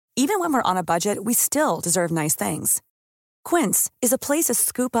Even when we're on a budget, we still deserve nice things. Quince is a place to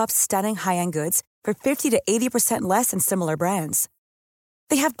scoop up stunning high-end goods for 50 to 80% less than similar brands.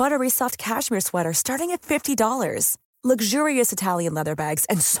 They have buttery soft cashmere sweaters starting at $50, luxurious Italian leather bags,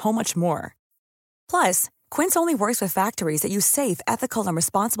 and so much more. Plus, Quince only works with factories that use safe, ethical, and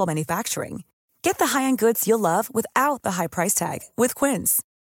responsible manufacturing. Get the high-end goods you'll love without the high price tag with Quince.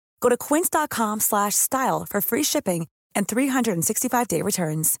 Go to quince.com/style for free shipping and 365-day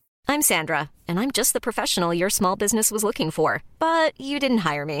returns. I'm Sandra, and I'm just the professional your small business was looking for. But you didn't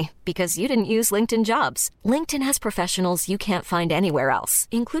hire me because you didn't use LinkedIn Jobs. LinkedIn has professionals you can't find anywhere else,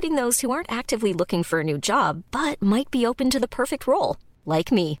 including those who aren't actively looking for a new job, but might be open to the perfect role,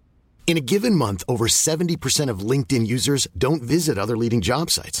 like me. In a given month, over 70% of LinkedIn users don't visit other leading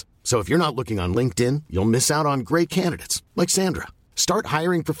job sites. So if you're not looking on LinkedIn, you'll miss out on great candidates like Sandra. Start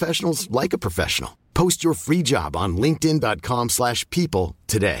hiring professionals like a professional. Post your free job on linkedin.com/people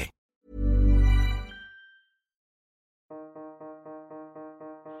today.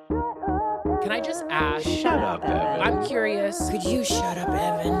 Can I just ask? Shut up, Evan. I'm curious. Could you shut up,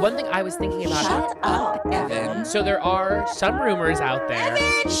 Evan? One thing I was thinking about. Shut up, Evan. So there are some rumors out there.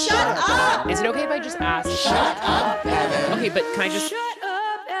 Evan, shut up! Is it okay if I just ask? Shut up, Evan. Okay, but can I just... Shut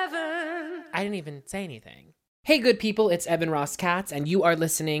up, Evan. I didn't even say anything. Hey, good people, it's Evan Ross Katz, and you are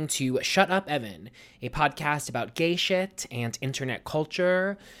listening to Shut Up, Evan, a podcast about gay shit and internet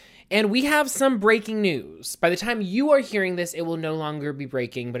culture. And we have some breaking news. By the time you are hearing this, it will no longer be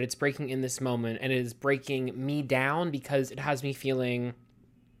breaking, but it's breaking in this moment, and it is breaking me down because it has me feeling...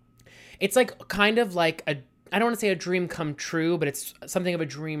 It's like kind of like a... I don't want to say a dream come true, but it's something of a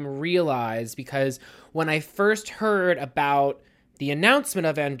dream realized, because when I first heard about the announcement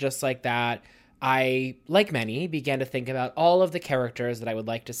of And Just Like That, I, like many, began to think about all of the characters that I would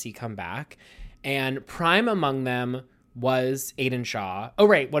like to see come back, and prime among them was Aidan Shaw. Oh,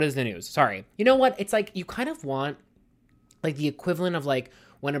 right, what is the news? Sorry. You know what? It's like you kind of want like the equivalent of like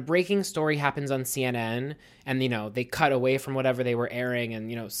when a breaking story happens on CNN and, you know, they cut away from whatever they were airing and,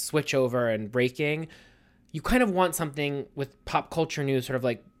 you know, switch over and breaking. You kind of want something with pop culture news sort of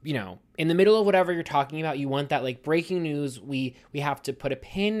like, you know, in the middle of whatever you're talking about, you want that like breaking news. We have to put a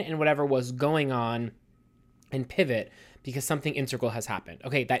pin in whatever was going on and pivot because something integral has happened.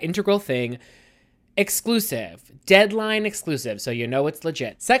 Okay, that integral thing, exclusive, Deadline exclusive, so you know it's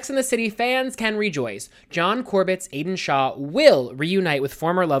legit. Sex and the City fans can rejoice. John Corbett's Aidan Shaw will reunite with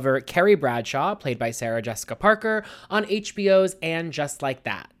former lover Carrie Bradshaw, played by Sarah Jessica Parker, on HBO's And Just Like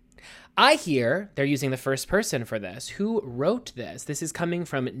That. I hear they're using the first person for this. Who wrote this? This is coming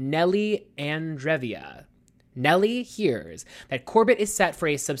from Nellie Andrevia. Nellie hears that Corbett is set for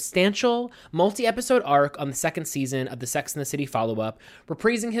a substantial multi-episode arc on the second season of the Sex and the City follow-up,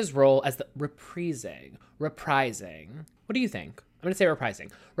 reprising his role as the... Reprising. What do you think? I'm going to say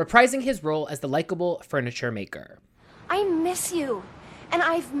reprising. Reprising his role as the likable furniture maker. I miss you, and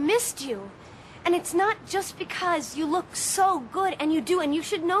I've missed you. And it's not just because you look so good, and you do, and you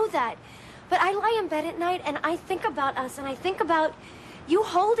should know that. But I lie in bed at night, and I think about us, and I think about you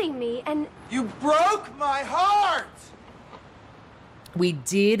holding me, and... You broke my heart! We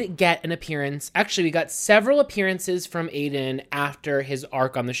did get an appearance. Actually, we got several appearances from Aidan after his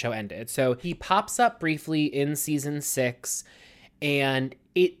arc on the show ended. So he pops up briefly in season 6, and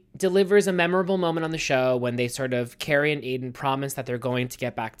it delivers a memorable moment on the show when they sort of, Carrie and Aidan promise that they're going to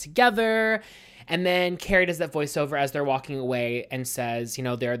get back together. And then Carrie does that voiceover as they're walking away and says, you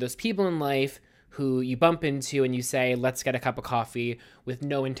know, there are those people in life who you bump into and you say, let's get a cup of coffee, with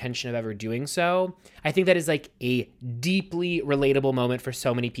no intention of ever doing so. I think that is like a deeply relatable moment for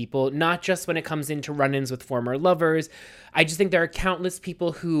so many people, not just when it comes into run-ins with former lovers. I just think there are countless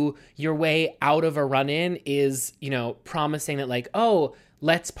people who your way out of a run-in is, you know, promising that like, oh,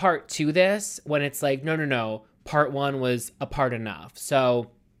 let's part 2 this, when it's like, no, part 1 was a part enough. So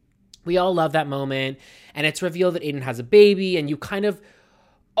we all love that moment. And it's revealed that Aidan has a baby, and you kind of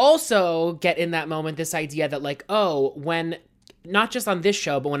also get in that moment this idea that like, oh, when, not just on this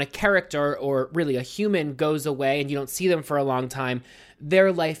show, but when a character or really a human goes away and you don't see them for a long time, their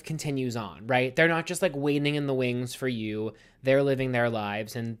life continues on, right? They're not just like waiting in the wings for you. They're living their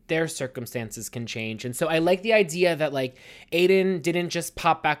lives and their circumstances can change. And so I like the idea that like Aidan didn't just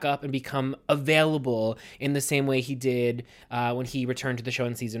pop back up and become available in the same way he did when he returned to the show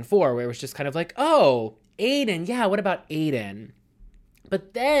in season 4, where it was just kind of like, oh, Aidan, yeah, what about Aidan?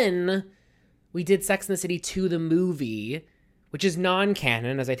 But then we did Sex and the City 2, the movie, which is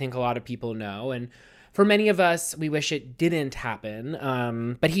non-canon, as I think a lot of people know. And for many of us, we wish it didn't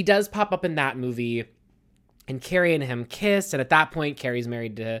happen. But he does pop up in that movie, and Carrie and him kiss. And at that point, Carrie's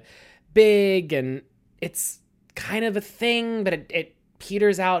married to Big, and it's kind of a thing, but it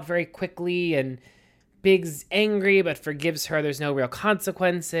peters out very quickly, and Big's angry but forgives her. There's no real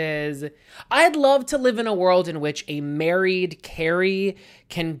consequences. I'd love to live in a world in which a married Carrie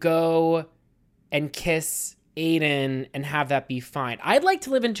can go and kiss Aiden and have that be fine. I'd like to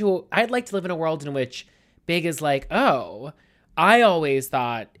live in a world in which Big is like, oh, I always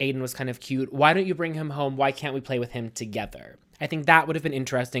thought Aiden was kind of cute. Why don't you bring him home? Why can't we play with him together? I think that would have been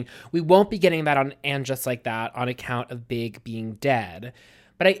interesting. We won't be getting that on And Just Like That on account of Big being dead.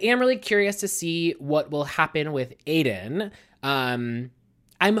 But I am really curious to see what will happen with Aiden. I'm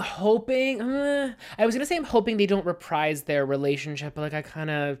hoping, I'm hoping they don't reprise their relationship, but like I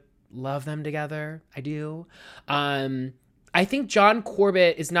kind of love them together. I do. I think John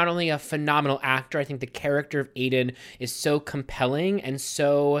Corbett is not only a phenomenal actor, I think the character of Aiden is so compelling and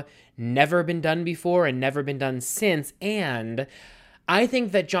so never been done before and never been done since. And I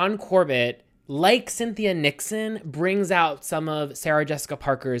think that John Corbett, like Cynthia Nixon, brings out some of Sarah Jessica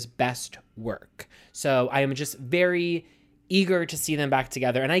Parker's best work. So I am just very eager to see them back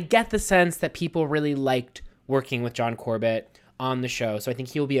together. And I get the sense that people really liked working with John Corbett on the show. So I think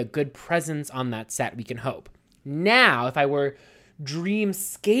he'll be a good presence on that set, we can hope. Now, if I were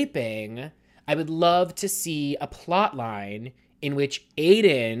dreamscaping, I would love to see a plot line in which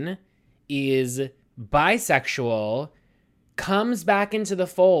Aiden is bisexual, comes back into the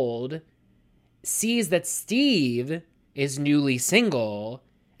fold, sees that Steve is newly single,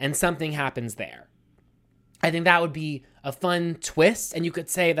 and something happens there. I think that would be a fun twist, and you could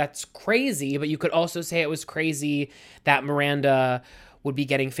say that's crazy, but you could also say it was crazy that Miranda would be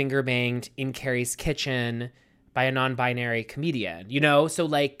getting finger banged in Carrie's kitchen by a non-binary comedian, you know? So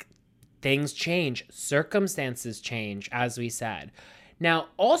like things change, circumstances change, as we said. Now,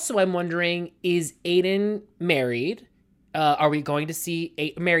 also I'm wondering, is Aiden married? Are we going to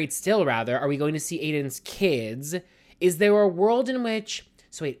see, married still rather, are we going to see Aiden's kids? Is there a world in which,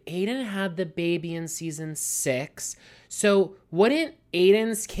 so wait, Aiden had the baby in season 6. So wouldn't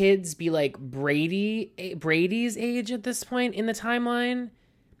Aiden's kids be like Brady's age at this point in the timeline?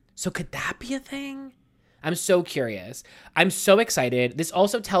 So could that be a thing? I'm so curious. I'm so excited. This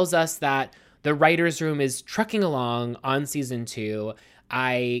also tells us that the writer's room is trucking along on season 2.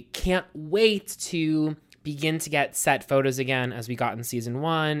 I can't wait to begin to get set photos again as we got in season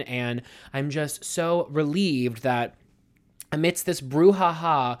 1. And I'm just so relieved that amidst this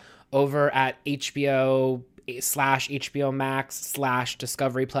brouhaha over at HBO /HBO Max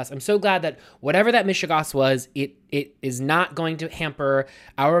 /Discovery Plus, I'm so glad that whatever that mishegoss was, it is not going to hamper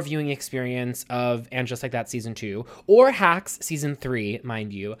our viewing experience of And Just Like That season 2 or Hacks season 3,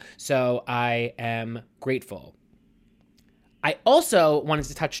 mind you. So I am grateful. I also wanted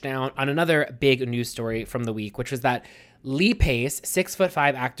to touch down on another big news story from the week, which was that Lee Pace,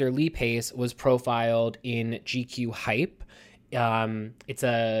 6'5" actor Lee Pace, was profiled in GQ Hype. It's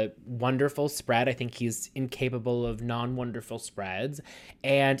a wonderful spread. I think he's incapable of non-wonderful spreads.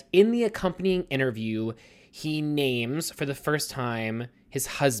 And in the accompanying interview, he names for the first time his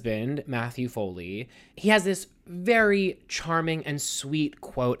husband, Matthew Foley. He has this very charming and sweet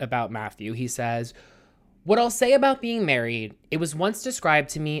quote about Matthew. He says, "What I'll say about being married, it was once described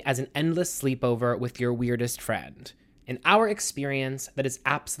to me as an endless sleepover with your weirdest friend. In our experience, that is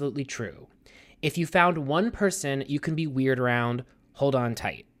absolutely true. If you found one person you can be weird around, hold on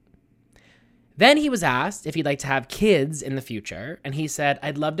tight." Then he was asked if he'd like to have kids in the future, and he said,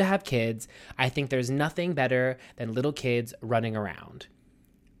 "I'd love to have kids. I think there's nothing better than little kids running around."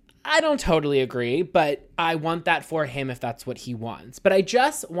 I don't totally agree, but I want that for him if that's what he wants. But I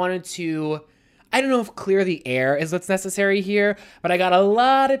just wanted to, I don't know if clear the air is what's necessary here, but I got a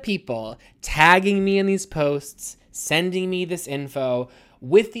lot of people tagging me in these posts, sending me this info,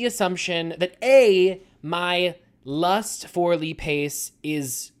 with the assumption that A, my lust for Lee Pace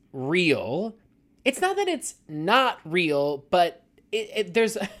is real. It's not that it's not real, but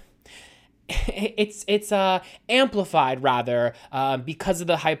there's it's amplified rather because of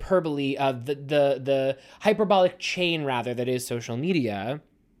the hyperbole of the hyperbolic chain rather that is social media,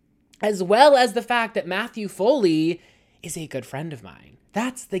 as well as the fact that Matthew Foley is a good friend of mine.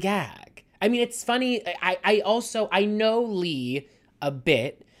 That's the gag. I mean, it's funny. I know Lee a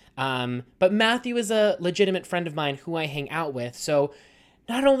bit, but Matthew is a legitimate friend of mine who I hang out with. So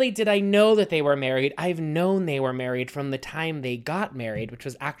not only did I know that they were married, I've known they were married from the time they got married, which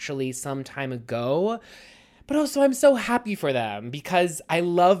was actually some time ago. But also I'm so happy for them because I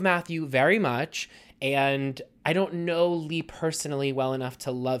love Matthew very much, and I don't know Lee personally well enough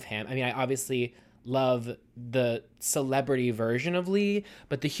to love him. I mean, I obviously love the celebrity version of Lee,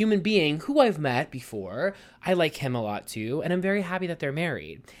 but the human being who I've met before, I like him a lot too, and I'm very happy that they're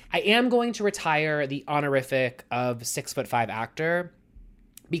married. I am going to retire the honorific of 6'5" actor.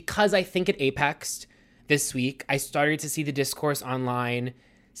 because I think it apexed this week, I started to see the discourse online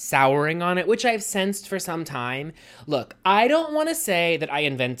souring on it, which I've sensed for some time. Look, I don't want to say that I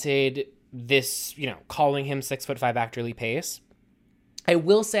invented this, calling him 6'5" actor Lee Pace. I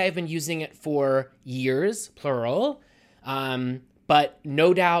will say I've been using it for years, plural. But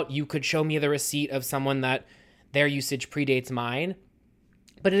no doubt you could show me the receipt of someone that their usage predates mine.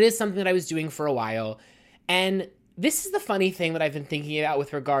 But it is something that I was doing for a while. And this is the funny thing that I've been thinking about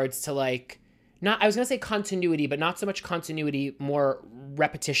with regards to I was going to say continuity, but not so much continuity, more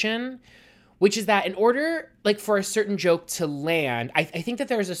repetition, which is that in order for a certain joke to land, I think that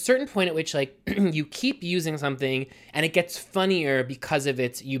there's a certain point at which you keep using something and it gets funnier because of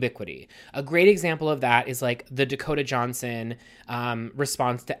its ubiquity. A great example of that is the Dakota Johnson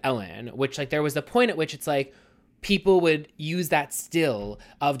response to Ellen, which there was a point at which it's people would use that still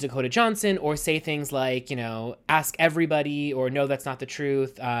of Dakota Johnson or say things ask everybody or no, that's not the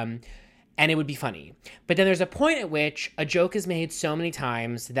truth. And it would be funny. But then there's a point at which a joke is made so many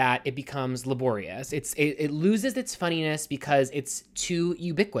times that it becomes laborious. It loses its funniness because it's too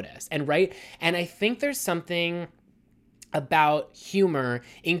ubiquitous. And I think there's something about humor,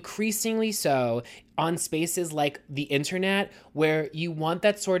 increasingly so, on spaces like the internet, where you want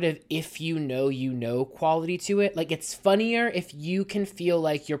that sort of if you know quality to it. It's funnier if you can feel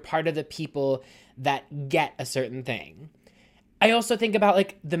like you're part of the people that get a certain thing. I also think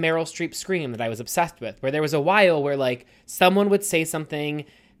about the Meryl Streep scream that I was obsessed with, where there was a while where someone would say something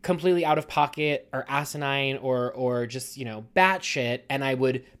completely out of pocket or asinine or just, batshit, and I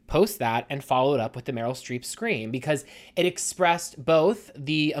would post that and follow it up with the Meryl Streep scream because it expressed both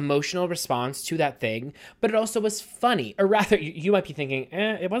the emotional response to that thing, but it also was funny. Or rather, you might be thinking,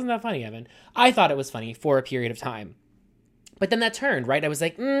 it wasn't that funny, Evan. I thought it was funny for a period of time. But then that turned, right? I was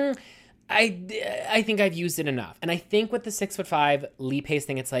like, I think I've used it enough. And I think with the 6'5" Lee Pace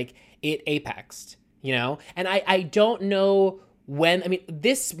thing, it's it apexed, And I don't know when,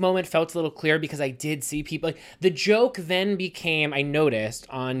 this moment felt a little clear because I did see people, the joke then became, I noticed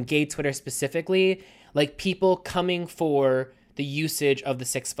on gay Twitter specifically, people coming for the usage of the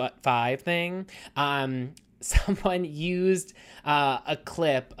 6'5" thing. Someone used a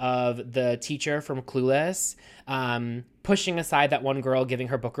clip of the teacher from Clueless pushing aside that one girl giving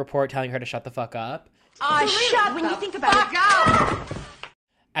her book report, telling her to shut the fuck up. Shut when you think about it.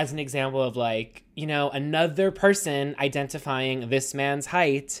 As an example of another person identifying this man's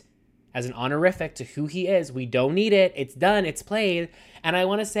height as an honorific to who he is. We don't need it. It's done. It's played. And I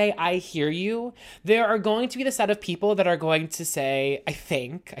want to say, I hear you. There are going to be the set of people that are going to say, I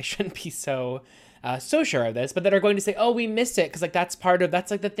think, I shouldn't be so sure of this, but that are going to say, oh, we missed it because that's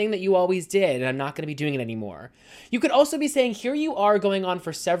the thing that you always did and I'm not going to be doing it anymore. You could also be saying, here you are going on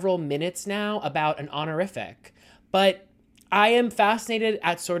for several minutes now about an honorific, but I am fascinated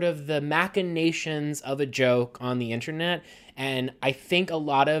at sort of the machinations of a joke on the internet, and I think a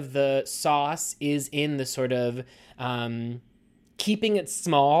lot of the sauce is in the sort of keeping it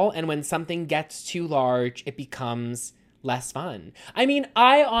small, and when something gets too large, it becomes less fun.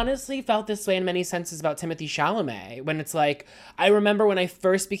 I honestly felt this way in many senses about Timothée Chalamet, when it's I remember when I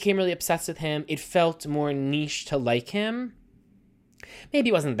first became really obsessed with him, it felt more niche to like him.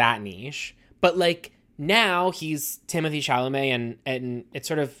 Maybe it wasn't that niche, but now he's Timothée Chalamet and it's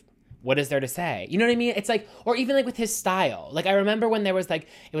sort of, what is there to say? You know what I mean? It's or even with his style. I remember when there was it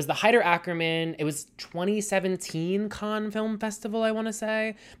was the Heider Ackerman, it was 2017 Cannes Film Festival, I want to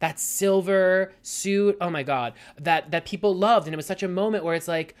say. That silver suit, oh my God, that people loved. And it was such a moment where it's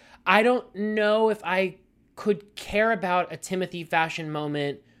I don't know if I could care about a Timothy fashion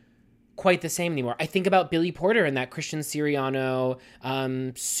moment quite the same anymore. I think about Billy Porter and that Christian Siriano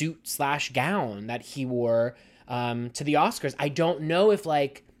suit/gown that he wore to the Oscars. I don't know if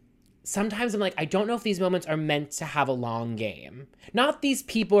sometimes I'm I don't know if these moments are meant to have a long game. Not these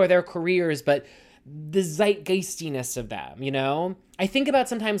people or their careers, but the zeitgeistiness of them, I think about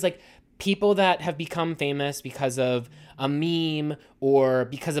sometimes people that have become famous because of a meme or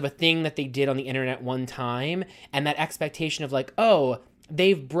because of a thing that they did on the internet one time, and that expectation of oh,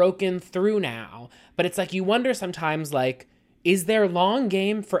 they've broken through now. But it's you wonder sometimes is there long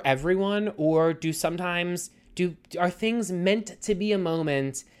game for everyone, or are things meant to be a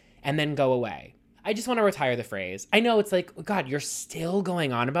moment and then go away? I just want to retire the phrase. I know it's God, you're still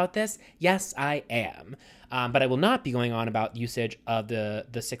going on about this? Yes, I am. But I will not be going on about usage of the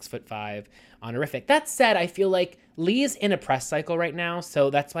 6'5" honorific. That said, I feel Lee's in a press cycle right now, so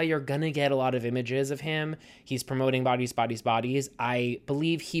that's why you're going to get a lot of images of him. He's promoting Bodies, Bodies, Bodies. I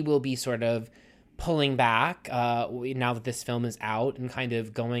believe he will be sort of pulling back now that this film is out and kind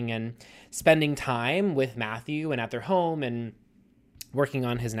of going and spending time with Matthew and at their home and working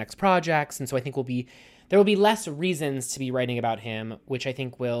on his next projects. And so I think there will be less reasons to be writing about him, which I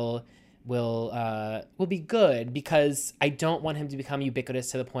think will be good, because I don't want him to become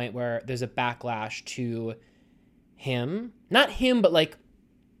ubiquitous to the point where there's a backlash to him. Not him, but like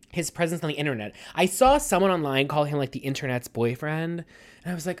his presence on the internet. I saw someone online call him like the internet's boyfriend,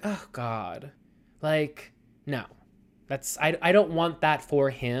 and I was like, oh God, like, no. I don't want that for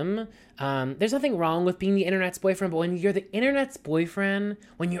him. There's nothing wrong with being the internet's boyfriend, but when you're the internet's boyfriend,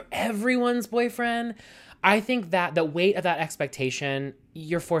 when you're everyone's boyfriend, I think that the weight of that expectation,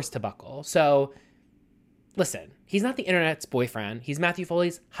 you're forced to buckle. So listen, he's not the internet's boyfriend. He's Matthew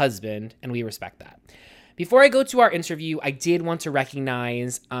Foley's husband, and we respect that. Before I go to our interview, I did want to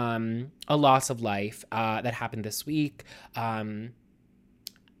recognize a loss of life that happened this week.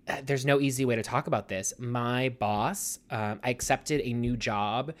 There's no easy way to talk about this. My boss, I accepted a new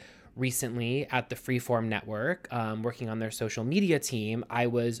job recently at the Freeform Network, working on their social media team. I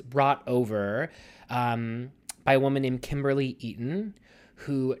was brought over by a woman named Kimberly Eaton,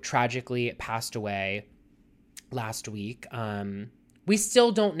 who tragically passed away last week. We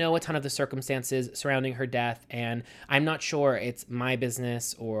still don't know a ton of the circumstances surrounding her death, and I'm not sure it's my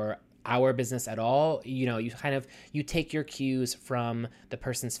business or our business at all. You know, you take your cues from the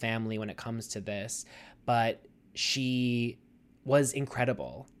person's family when it comes to this, but she was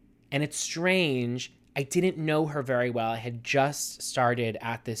incredible. And it's strange, I didn't know her very well. I had just started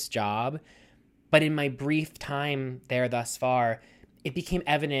at this job, but in my brief time there thus far, it became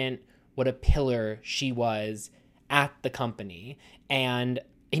evident what a pillar she was at the company. And,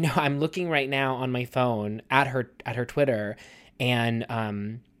 you know, I'm looking right now on my phone at her Twitter,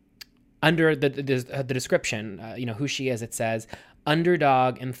 and under the description, you know, who she is, it says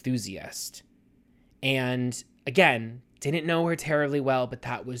underdog enthusiast. And again, didn't know her terribly well, but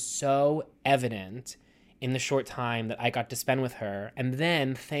that was so evident in the short time that I got to spend with her. And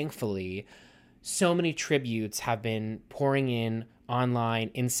then, thankfully, so many tributes have been pouring in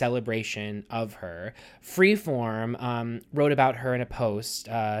online in celebration of her. Freeform wrote about her in a post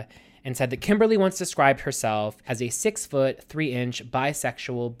and said that Kimberly once described herself as a 6'3"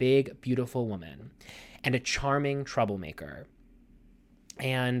 bisexual, big, beautiful woman and a charming troublemaker.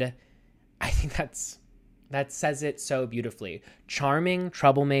 And I think that says it so beautifully. Charming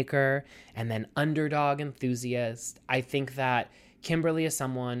troublemaker, and then underdog enthusiast. I think that Kimberly is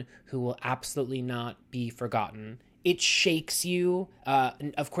someone who will absolutely not be forgotten. It shakes you,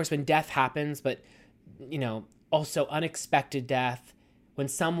 of course, when death happens, but, you know, also unexpected death. When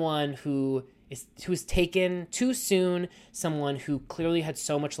someone who is taken too soon, someone who clearly had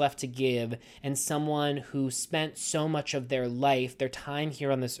so much left to give, and someone who spent so much of their life, their time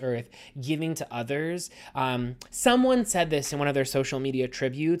here on this earth, giving to others. Someone said this in one of their social media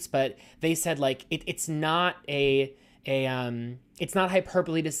tributes, but they said, like, it's not it's not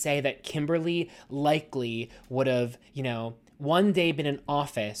hyperbole to say that Kimberly likely would have, you know, one day been in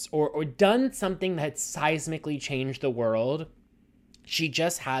office or done something that seismically changed the world. She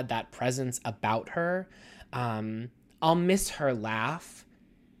just had that presence about her. I'll miss her laugh.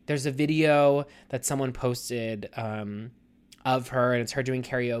 There's a video that someone posted of her, and it's her doing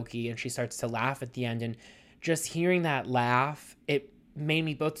karaoke, and she starts to laugh at the end. And just hearing that laugh, it made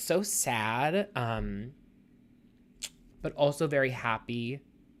me both so sad, but also very happy,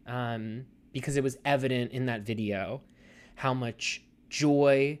 because it was evident in that video how much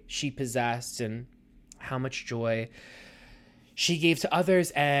joy she possessed and how much joy she gave to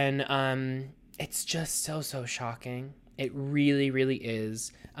others. And it's just so shocking. It really, really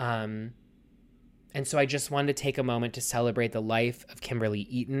is. And so I just wanted to take a moment to celebrate the life of Kimberly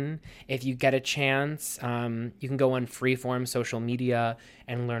Eaton. If you get a chance, you can go on Freeform social media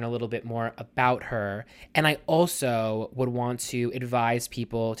and learn a little bit more about her. And I also would want to advise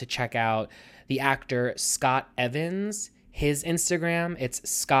people to check out the actor Scott Evans. His Instagram, it's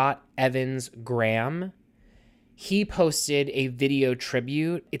Scott Evans Graham. He posted a video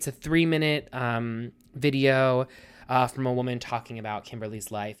tribute. It's a 3-minute video from a woman talking about Kimberly's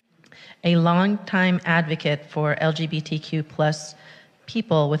life. A longtime advocate for LGBTQ plus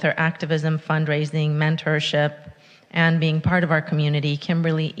people with her activism, fundraising, mentorship, and being part of our community,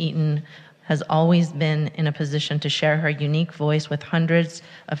 Kimberly Eaton has always been in a position to share her unique voice with hundreds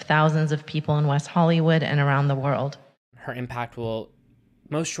of thousands of people in West Hollywood and around the world. Her impact will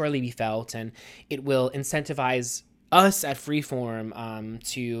most surely be felt, and it will incentivize us at Freeform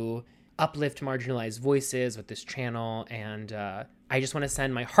to uplift marginalized voices with this channel. And I just want to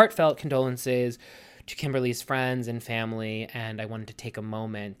send my heartfelt condolences to Kimberly's friends and family, and I wanted to take a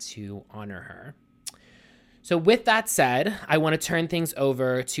moment to honor her. So with that said, I want to turn things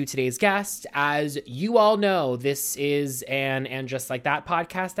over to today's guest. As you all know, this is an And Just Like That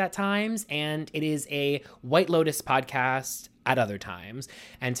podcast at times, and it is a White Lotus podcast at other times.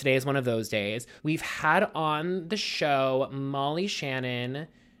 And today is one of those days. We've had on the show Molly Shannon,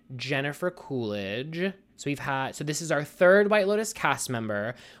 Jennifer Coolidge. So this is our third White Lotus cast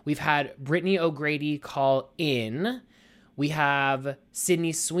member. We've had Brittany O'Grady call in. We have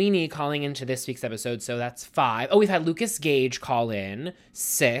Sydney Sweeney calling into this week's episode, so that's 5. Oh, we've had Lucas Gage call in,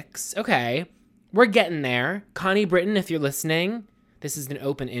 6. Okay, we're getting there. Connie Britton, if you're listening, this is an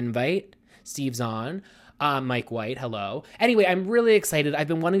open invite. Steve's on. Mike White, hello. Anyway, I'm really excited. I've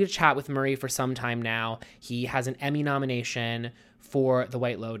been wanting to chat with Murray for some time now. He has an Emmy nomination for The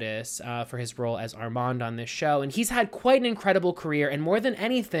White Lotus for his role as Armand on this show, and he's had quite an incredible career, and more than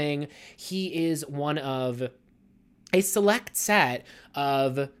anything, he is one of a select set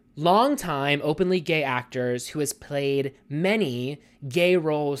of longtime openly gay actors who has played many gay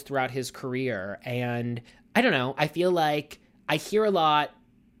roles throughout his career. And I don't know, I feel like I hear a lot,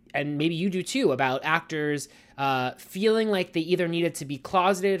 and maybe you do too, about actors feeling like they either needed to be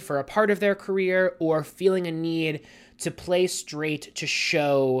closeted for a part of their career or feeling a need to play straight to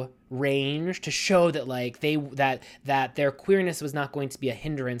show range, to show that like that their queerness was not going to be a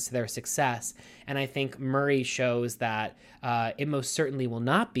hindrance to their success. And I think Murray shows that it most certainly will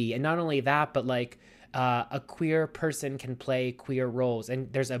not be. And not only that, but like a queer person can play queer roles,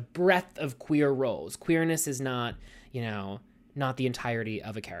 and there's a breadth of queer roles. Queerness is not, not the entirety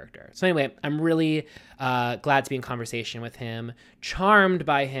of a character. So anyway, I'm really glad to be in conversation with him, charmed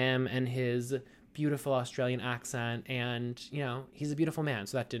by him and his beautiful Australian accent, and he's a beautiful man,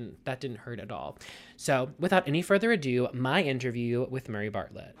 so that didn't hurt at all. So without any further ado, my interview with Murray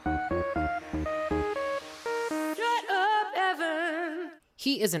Bartlett.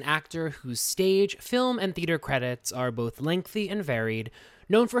 He is an actor whose stage, film, and theater credits are both lengthy and varied,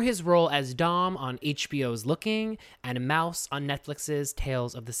 known for his role as Dom on HBO's Looking and Mouse on Netflix's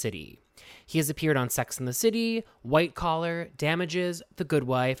Tales of the City. He has appeared on Sex and the City, White Collar, Damages, The Good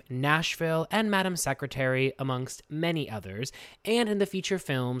Wife, Nashville, and Madam Secretary, amongst many others, and in the feature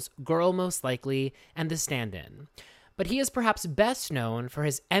films Girl Most Likely and The Stand-In. But he is perhaps best known for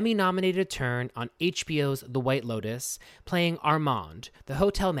his Emmy-nominated turn on HBO's The White Lotus, playing Armand, the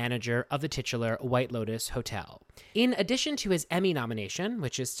hotel manager of the titular White Lotus Hotel. In addition to his Emmy nomination,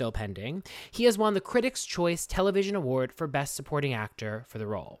 which is still pending, he has won the Critics' Choice Television Award for Best Supporting Actor for the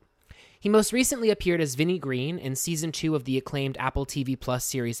role. He most recently appeared as Vinnie Green in Season 2 of the acclaimed Apple TV Plus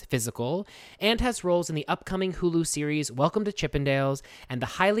series Physical, and has roles in the upcoming Hulu series Welcome to Chippendales and the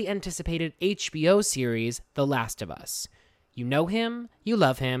highly anticipated HBO series The Last of Us. You know him, you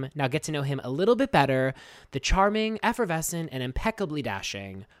love him, now get to know him a little bit better, the charming, effervescent, and impeccably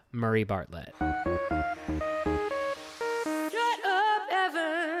dashing Murray Bartlett.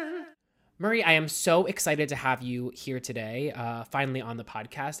 Murray, I am so excited to have you here today, finally on the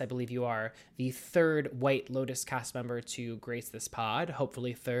podcast. I believe you are the third White Lotus cast member to grace this pod,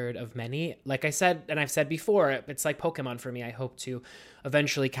 hopefully third of many. Like I said, and I've said before, it's like Pokemon for me. I hope to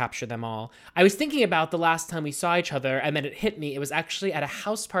eventually capture them all. I was thinking about the last time we saw each other, and then it hit me. It was actually at a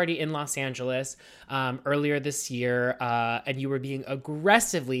house party in Los Angeles earlier this year, and you were being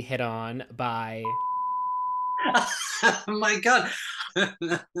aggressively hit on by... Oh my God.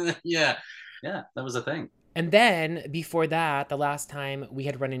 Yeah, that was a thing. And then before that, the last time we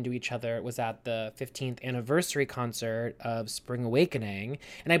had run into each other was at the 15th anniversary concert of Spring Awakening.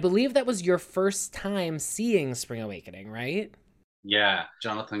 And I believe that was your first time seeing Spring Awakening, right? Yeah,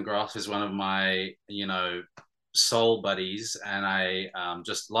 Jonathan Groff is one of my, soul buddies, and I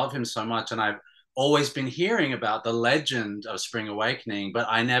just love him so much. And I've always been hearing about the legend of Spring Awakening, but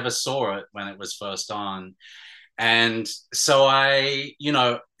I never saw it when it was first on. And so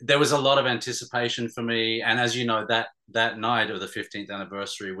there was a lot of anticipation for me. And as you know, that night of the 15th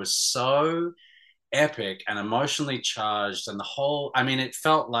anniversary was so epic and emotionally charged. And it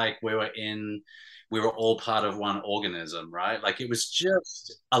felt like we were all part of one organism, right? Like it was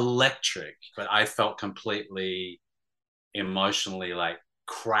just electric, but I felt completely emotionally like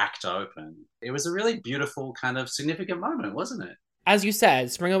cracked open. It was a really beautiful kind of significant moment, wasn't it? As you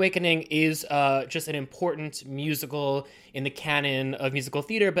said, Spring Awakening is just an important musical in the canon of musical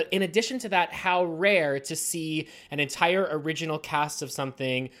theater. But in addition to that, how rare to see an entire original cast of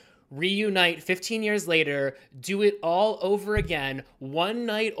something reunite 15 years later, do it all over again, one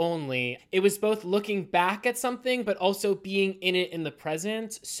night only. It was both looking back at something, but also being in it in the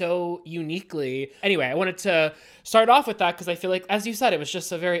present so uniquely. Anyway, I wanted to start off with that because I feel like, as you said, it was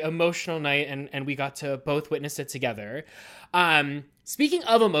just a very emotional night and we got to both witness it together. Speaking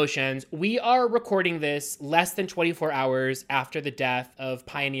of emotions, we are recording this less than 24 hours after the death of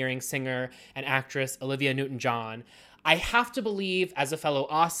pioneering singer and actress Olivia Newton-John. I have to believe, as a fellow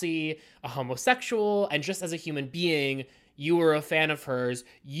Aussie, a homosexual, and just as a human being, you were a fan of hers.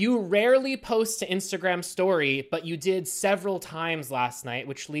 You rarely post to Instagram story, but you did several times last night,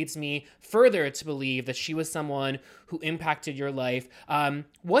 which leads me further to believe that she was someone who impacted your life.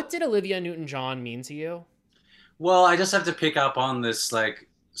 What did Olivia Newton-John mean to you? Well, I just have to pick up on this like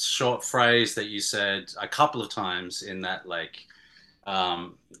short phrase that you said a couple of times in that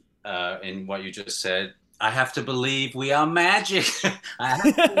in what you just said. I have to believe we are magic. I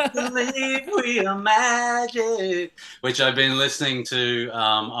have to believe we are magic, which I've been listening to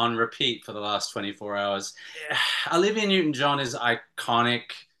on repeat for the last 24 hours. Olivia Newton-John is iconic,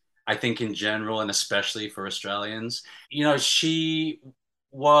 I think, in general, and especially for Australians. You know, she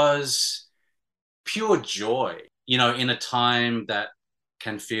was pure joy, you know, in a time that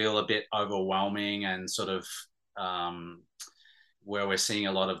can feel a bit overwhelming and sort of where we're seeing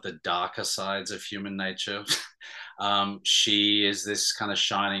a lot of the darker sides of human nature. She is this kind of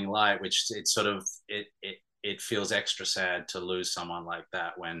shining light, which it feels extra sad to lose someone like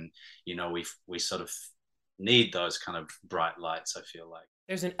that when, you know, we sort of need those kind of bright lights, I feel like.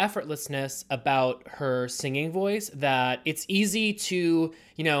 There's an effortlessness about her singing voice that it's easy to,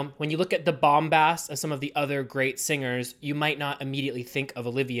 you know, when you look at the bombast of some of the other great singers, you might not immediately think of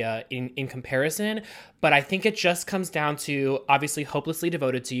Olivia in comparison. But I think it just comes down to, obviously, Hopelessly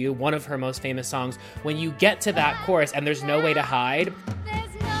Devoted to You, one of her most famous songs. When you get to that chorus and there's no way to hide,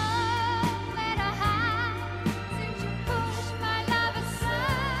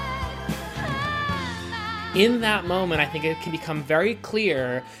 in that moment, I think it can become very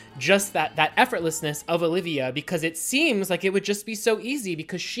clear just that effortlessness of Olivia, because it seems like it would just be so easy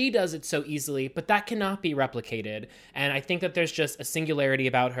because she does it so easily, but that cannot be replicated. And I think that there's just a singularity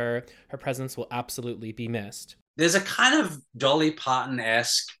about her. Her presence will absolutely be missed. There's a kind of Dolly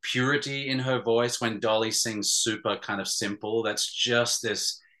Parton-esque purity in her voice when Dolly sings super kind of simple. That's just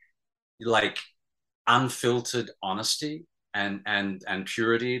this like unfiltered honesty and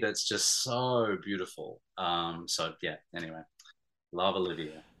purity that's just so beautiful. So yeah, anyway, love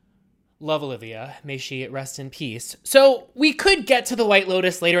Olivia. Love Olivia. May she rest in peace. So we could get to the White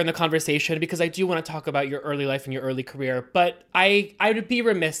Lotus later in the conversation because I do want to talk about your early life and your early career, but I would be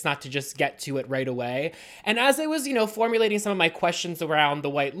remiss not to just get to it right away. And as I was, you know, formulating some of my questions around the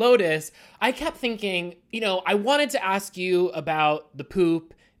White Lotus, I kept thinking, you know, I wanted to ask you about the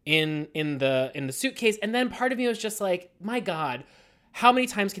poop in the suitcase, and then part of me was just like, my God, how many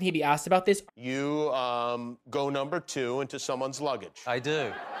times can he be asked about this? You go number 2 into someone's luggage. I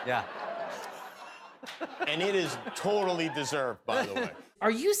do, yeah. And it is totally deserved, by the way.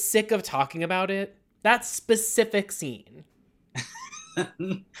 Are you sick of talking about it? That specific scene.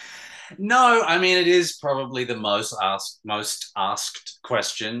 No, I mean, it is probably the most asked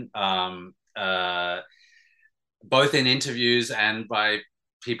question, both in interviews and by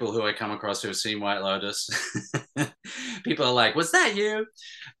people who I come across who have seen White Lotus. People are like, was that you?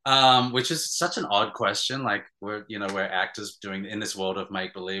 Which is such an odd question. Like, we're actors doing in this world of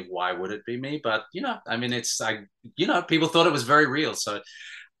make-believe. Why would it be me? But, you know, I mean, it's like, you know, people thought it was very real. So,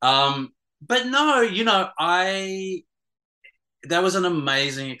 but no, you know, that was an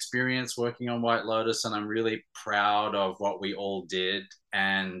amazing experience working on White Lotus, and I'm really proud of what we all did,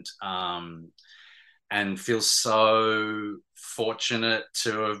 and feel so fortunate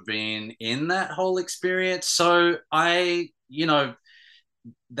to have been in that whole experience. So you know,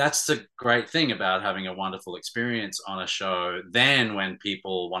 that's the great thing about having a wonderful experience on a show. Then when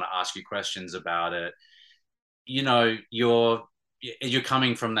people want to ask you questions about it, you know, you're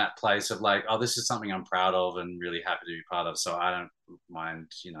coming from that place of like, oh, this is something I'm proud of and really happy to be part of. So I don't mind,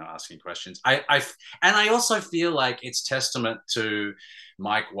 you know, asking questions. And I also feel like it's testament to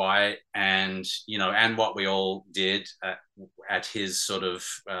Mike White and, you know, and what we all did at his sort of,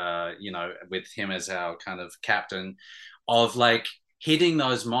 you know, with him as our kind of captain, of like hitting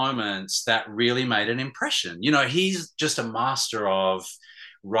those moments that really made an impression. You know, he's just a master of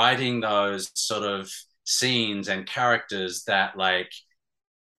writing those sort of scenes and characters that like,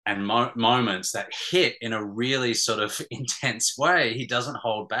 and moments that hit in a really sort of intense way. He doesn't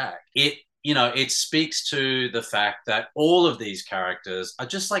hold back. You know, it speaks to the fact that all of these characters are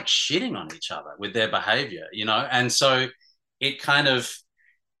just like shitting on each other with their behavior, you know? And so it kind of,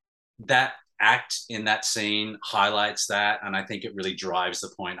 that act in that scene highlights that. And I think it really drives the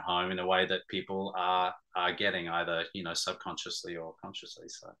point home in a way that people are getting, either, you know, subconsciously or consciously.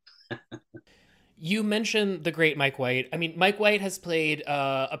 So You mentioned the great Mike White. I mean, Mike White has played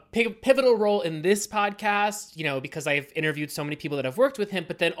a pivotal role in this podcast, you know, because I've interviewed so many people that have worked with him,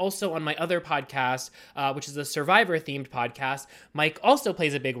 but then also on my other podcast, which is a Survivor-themed podcast, Mike also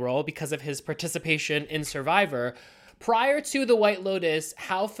plays a big role because of his participation in Survivor. Prior to The White Lotus,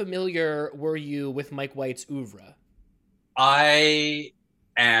 how familiar were you with Mike White's oeuvre? I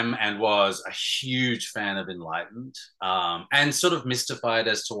am and was a huge fan of Enlightened, and sort of mystified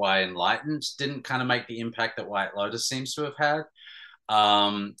as to why Enlightened didn't kind of make the impact that White Lotus seems to have had.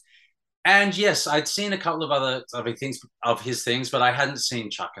 And yes, I'd seen a couple of other things of his things, but I hadn't seen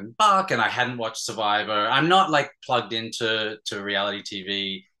Chuck and Buck, and I hadn't watched Survivor. I'm not like plugged into reality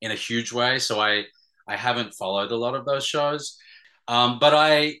TV in a huge way, so I haven't followed a lot of those shows. But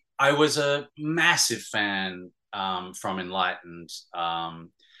I was a massive fan from Enlightened.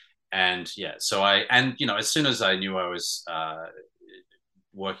 And yeah, so as soon as I knew I was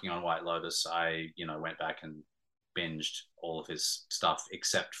working on White Lotus, I, went back and binged all of his stuff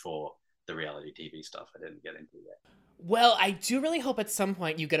except for the reality TV stuff. I didn't get into yet. Well, I do really hope at some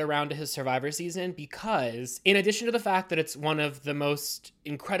point you get around to his Survivor season, because in addition to the fact that it's one of the most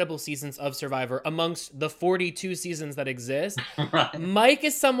incredible seasons of Survivor amongst the 42 seasons that exist, right. Mike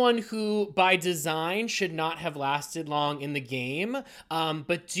is someone who by design should not have lasted long in the game,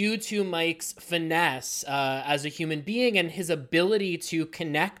 but due to Mike's finesse as a human being and his ability to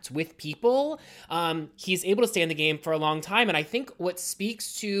connect with people, he's able to stay in the game for a long time. And I think what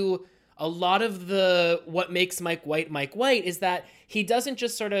speaks to a lot of what makes Mike White is that he doesn't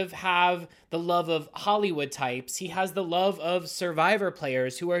just sort of have the love of Hollywood types. He has the love of Survivor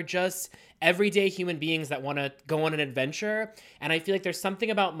players who are just everyday human beings that want to go on an adventure. And I feel like there's something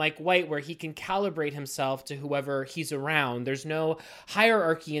about Mike White where he can calibrate himself to whoever he's around. There's no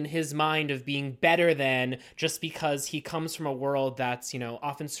hierarchy in his mind of being better than just because he comes from a world that's,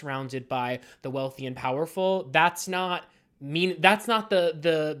 often surrounded by the wealthy and powerful. That's not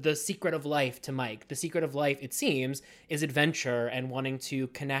the secret of life to Mike. The secret of life, it seems, is adventure and wanting to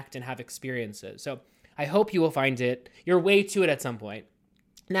connect and have experiences. So I hope you will find your way to it at some point.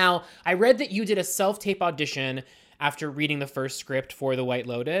 Now, I read that you did a self-tape audition after reading the first script for The White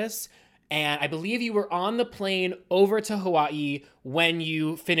Lotus, and I believe you were on the plane over to Hawaii when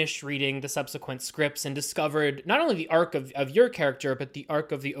you finished reading the subsequent scripts and discovered not only the arc of your character, but the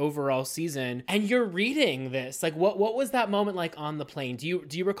arc of the overall season. And you're reading this. Like, what was that moment like on the plane? Do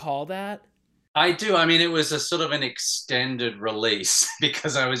you recall that? I do. I mean, it was a sort of an extended release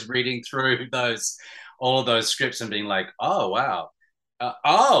because I was reading through all those scripts and being like, oh, wow.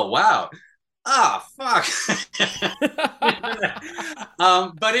 Ah, fuck.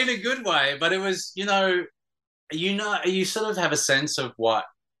 But in a good way. But it was, you sort of have a sense of what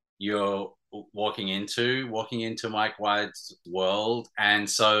you're walking into Mike White's world. And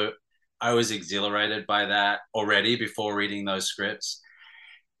so I was exhilarated by that already before reading those scripts.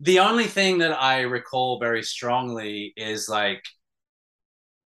 The only thing that I recall very strongly is like,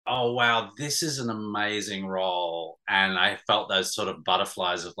 oh, wow, this is an amazing role. And I felt those sort of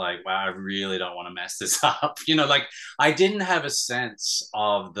butterflies of like, wow, I really don't want to mess this up. I didn't have a sense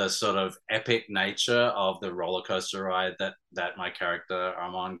of the sort of epic nature of the roller coaster ride that my character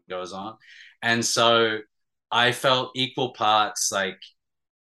Armand goes on. And so I felt equal parts like,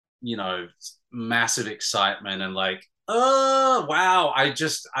 massive excitement and like, oh, wow, I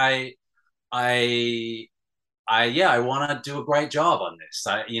want to do a great job on this,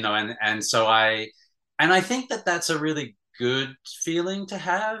 and I think that's a really good feeling to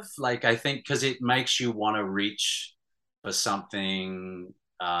have. Like, I think because it makes you want to reach for something,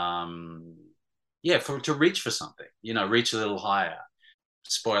 to reach for something, reach a little higher.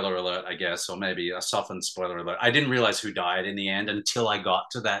 Spoiler alert, I guess, or maybe a softened spoiler alert. I didn't realize who died in the end until I got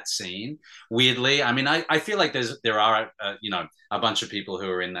to that scene. Weirdly, I mean, I feel like there are a bunch of people who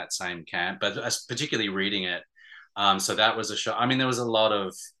are in that same camp, but particularly reading it. So that was a shock. I mean, there was a lot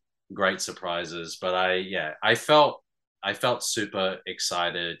of great surprises, but I felt super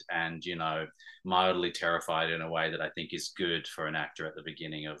excited and, mildly terrified in a way that I think is good for an actor at the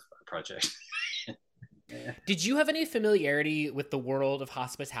beginning of a project. Yeah. Did you have any familiarity with the world of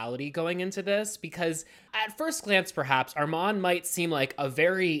hospitality going into this? Because at first glance, perhaps, Armand might seem like a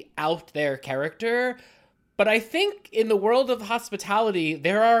very out there character, but I think in the world of hospitality,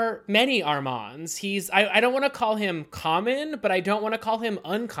 there are many Armands. I don't want to call him common, but I don't want to call him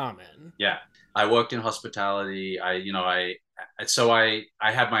uncommon. Yeah, I worked in hospitality. I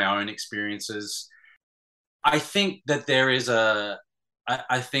have my own experiences. I think that there is a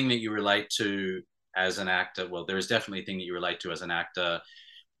thing that you relate to as an actor. Well, there is definitely a thing that you relate to as an actor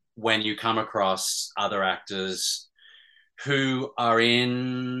when you come across other actors who are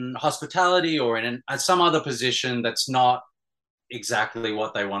in hospitality or in some other position that's not exactly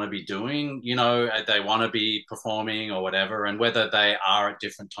what they want to be doing. They want to be performing or whatever, and whether they are at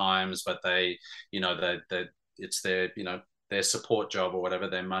different times, but they, it's their, their support job or whatever,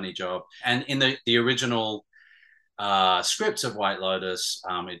 their money job. And in the original scripts of White Lotus,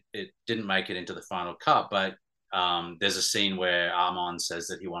 it didn't make it into the final cut, but there's a scene where Armand says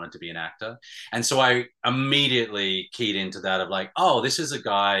that he wanted to be an actor. And so I immediately keyed into that of like, oh, this is a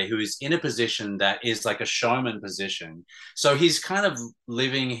guy who is in a position that is like a showman position. So he's kind of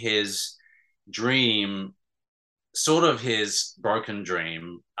living his dream, sort of his broken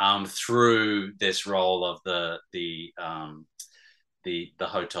dream, through this role of the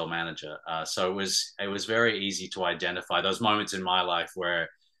hotel manager. So it was very easy to identify those moments in my life where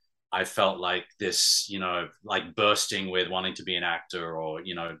I felt like this, like bursting with wanting to be an actor, or,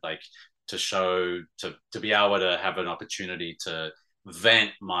 like to be able to have an opportunity to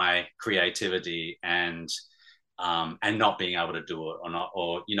vent my creativity and not being able to do it,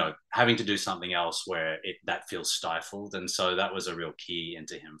 or having to do something else where that feels stifled. And so that was a real key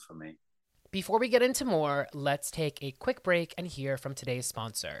into him for me. Before we get into more, let's take a quick break and hear from today's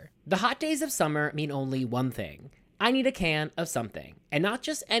sponsor. The hot days of summer mean only one thing. I need a can of something. And not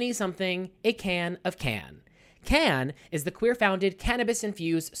just any something, a can of Can. Can is the queer-founded,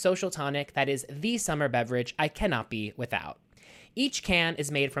 cannabis-infused social tonic that is the summer beverage I cannot be without. Each can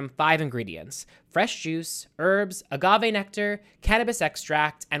is made from 5 ingredients: fresh juice, herbs, agave nectar, cannabis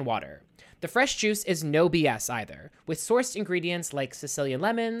extract, and water. The fresh juice is no BS either, with sourced ingredients like Sicilian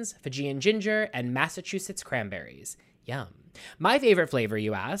lemons, Fijian ginger, and Massachusetts cranberries. Yum. My favorite flavor,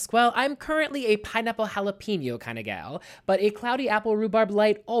 you ask? Well, I'm currently a pineapple jalapeno kind of gal, but a cloudy apple rhubarb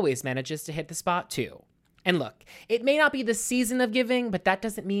light always manages to hit the spot too. And look, it may not be the season of giving, but that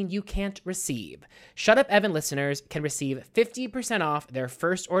doesn't mean you can't receive. Shut Up Evan listeners can receive 50% off their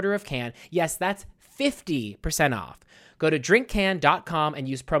first order of Can. Yes, that's 50% off. Go to drinkcan.com and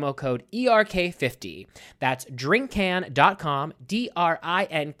use promo code ERK50. That's drinkcan.com,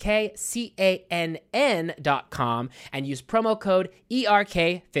 drinkcann.com, and use promo code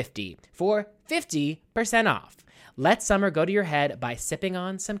ERK50 for 50% off. Let summer go to your head by sipping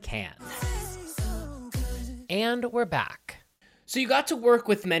on some Can. And we're back. So you got to work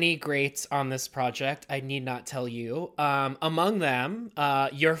with many greats on this project, I need not tell you. Among them,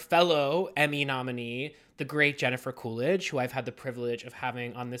 your fellow Emmy nominee, the great Jennifer Coolidge, who I've had the privilege of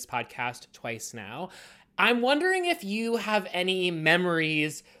having on this podcast twice now. I'm wondering if you have any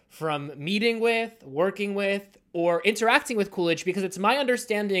memories from meeting with, working with, or interacting with Coolidge, because it's my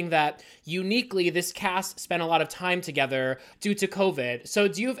understanding that uniquely this cast spent a lot of time together due to COVID. So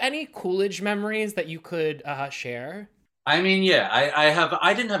do you have any Coolidge memories that you could share? I mean, yeah,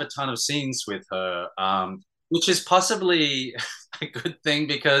 I didn't have a ton of scenes with her, which is possibly a good thing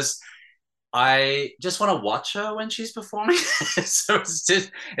because I just want to watch her when she's performing. So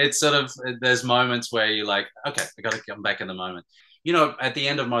it's sort of, there's moments where you're like, okay, I got to come back in the moment. At the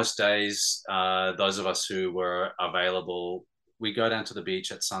end of most days, those of us who were available, we go down to the beach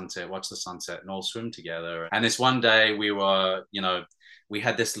at sunset, watch the sunset, and all swim together. And this one day we were, we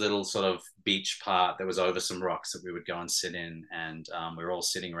had this little sort of beach part that was over some rocks that we would go and sit in. And we were all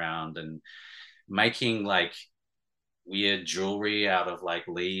sitting around and making like weird jewelry out of like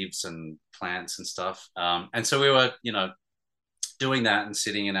leaves and plants and stuff. And so we were, doing that and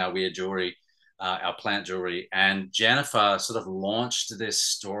sitting in our weird jewelry, our plant jewelry. And Jennifer sort of launched this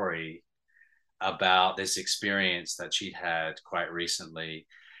story about this experience that she'd had quite recently.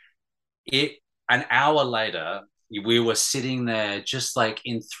 An hour later, we were sitting there just like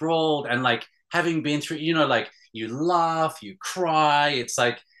enthralled and like having been through, like you laugh, you cry. It's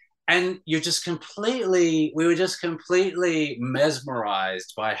like, and we were just completely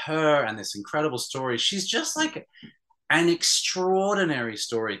mesmerized by her and this incredible story. She's just like an extraordinary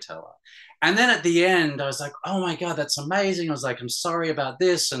storyteller. And then at the end, I was like, oh my God, that's amazing. I was like, I'm sorry about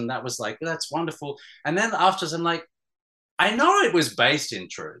this. And that was like, that's wonderful. And then afterwards, I'm like, I know it was based in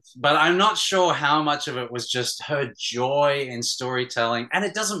truth, but I'm not sure how much of it was just her joy in storytelling. And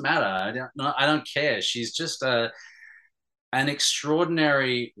it doesn't matter. I don't care. She's just an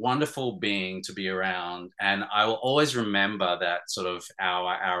extraordinary, wonderful being to be around. And I will always remember that sort of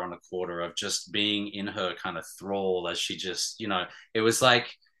hour and a quarter of just being in her kind of thrall as she just, it was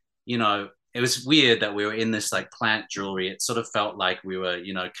like, it was weird that we were in this like plant jewelry. It sort of felt like we were,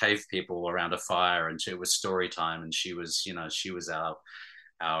 cave people around a fire, and it was story time. And she was, she was our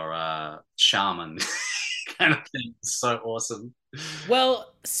shaman kind of thing. So awesome.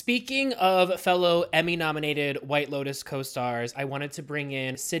 Well, speaking of fellow Emmy-nominated White Lotus co-stars, I wanted to bring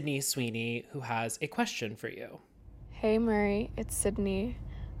in Sydney Sweeney, who has a question for you. Hey Murray, it's Sydney.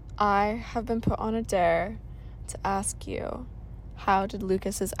 I have been put on a dare to ask you, how did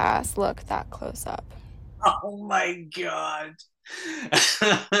Lucas's ass look that close up? Oh my God.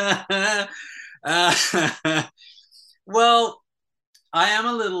 Well, I am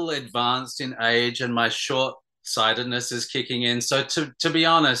a little advanced in age and my short-sightedness is kicking in. So to be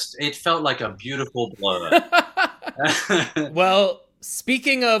honest, it felt like a beautiful blur. Well,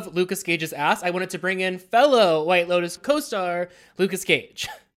 speaking of Lucas Cage's ass, I wanted to bring in fellow White Lotus co-star Lucas Cage.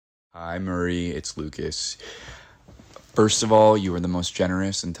 Hi, Murray. It's Lucas. First of all, you are the most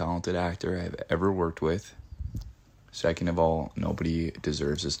generous and talented actor I've ever worked with. Second of all, nobody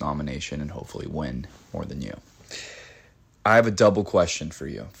deserves this nomination and hopefully win more than you. I have a double question for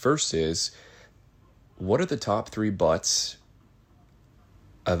you. First is, what are the top 3 butts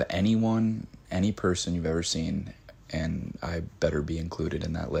of anyone, any person you've ever seen? And I better be included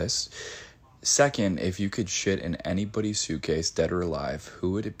in that list. Second, if you could shit in anybody's suitcase, dead or alive,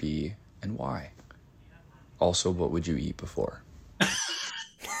 who would it be and why? Also, what would you eat before?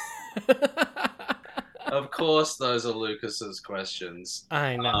 Of course, those are Lucas's questions.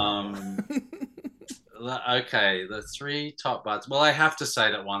 I know. Okay, the 3 top butts. Well, I have to say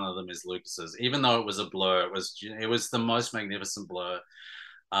that one of them is Lucas's. Even though it was a blur, it was the most magnificent blur.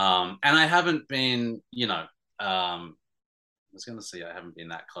 And I haven't been, I was going to say I haven't been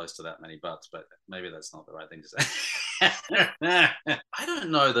that close to that many butts, but maybe that's not the right thing to say. I don't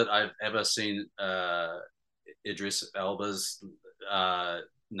know that I've ever seen Idris Elba's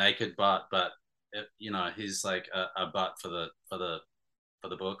naked butt, but he's like a butt for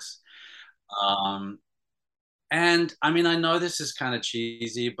the books. And I mean, I know this is kind of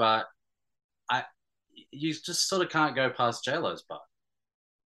cheesy, but you just sort of can't go past J-Lo's butt.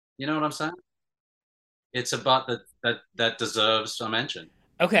 You know what I'm saying? It's a butt that deserves a mention.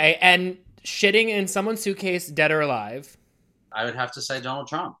 Okay, and shitting in someone's suitcase, dead or alive? I would have to say Donald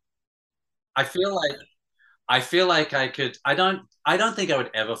Trump. I feel like I could. I don't think I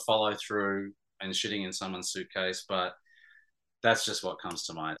would ever follow through and shitting in someone's suitcase, but that's just what comes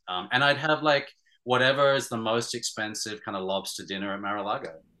to mind. And I'd have like whatever is the most expensive kind of lobster dinner at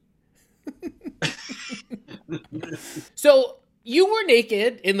Mar-a-Lago. So you were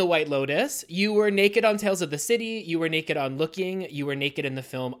naked in The White Lotus. You were naked on Tales of the City. You were naked on Looking. You were naked in the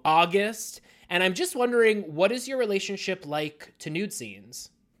film August. And I'm just wondering, what is your relationship like to nude scenes?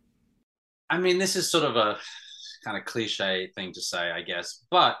 I mean, this is sort of a kind of cliche thing to say, I guess,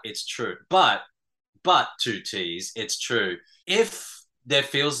 but it's true. But 2 T's, it's true. If there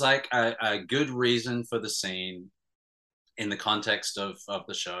feels like a good reason for the scene in the context of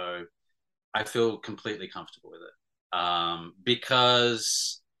the show, I feel completely comfortable with it.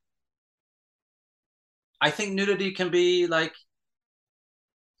 Because I think nudity can be like,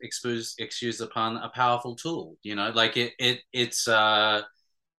 excuse the pun, a powerful tool. Like it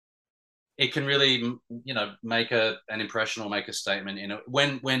can really, make an impression or make a statement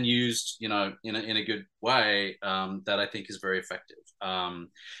when used, in a good way, that I think is very effective.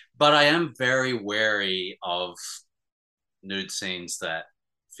 But I am very wary of nude scenes that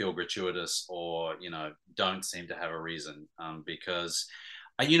feel gratuitous or, don't seem to have a reason, because,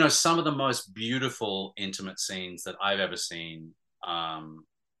 some of the most beautiful intimate scenes that I've ever seen on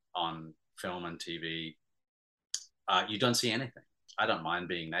film and TV, you don't see anything. I don't mind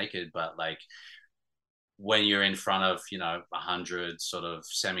being naked, but like when you're in front of, 100 sort of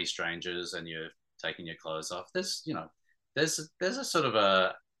semi-strangers and you're taking your clothes off, there's a sort of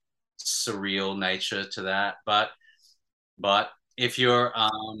a surreal nature to that. But if you're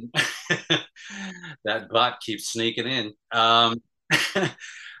that butt keeps sneaking in.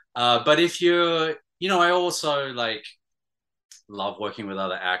 But if you're, I also like love working with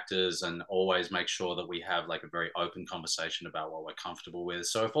other actors and always make sure that we have like a very open conversation about what we're comfortable with.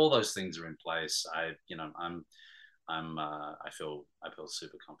 So if all those things are in place, I feel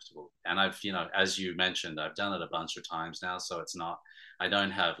super comfortable. And I've, as you mentioned, I've done it a bunch of times now. So I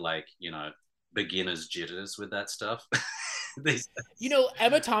don't have like, beginner's jitters with that stuff.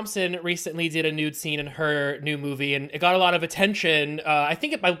 Emma Thompson recently did a nude scene in her new movie, and it got a lot of attention. I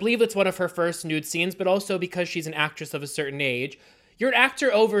believe it's one of her first nude scenes, but also because she's an actress of a certain age. You're an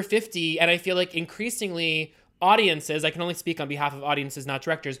actor over 50, and I feel like increasingly audiences, I can only speak on behalf of audiences, not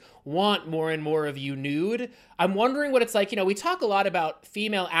directors, want more and more of you nude. I'm wondering what it's like. We talk a lot about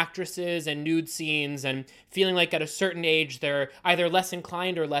female actresses and nude scenes and feeling like at a certain age they're either less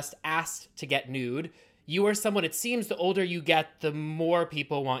inclined or less asked to get nude. You are someone, it seems the older you get, the more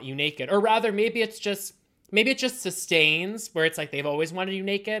people want you naked. Or rather, maybe it just sustains, where it's like they've always wanted you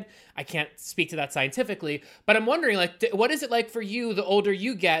naked. I can't speak to that scientifically, but I'm wondering, like, what is it like for you the older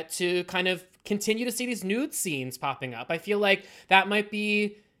you get to kind of continue to see these nude scenes popping up. I feel like that might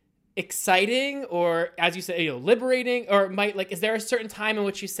be exciting, or as you say, liberating, or might, like, is there a certain time in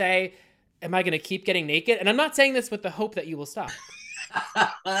which you say, am I going to keep getting naked? And I'm not saying this with the hope that you will stop.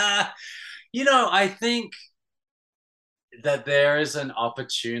 I think that there is an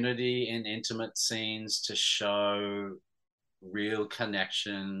opportunity in intimate scenes to show real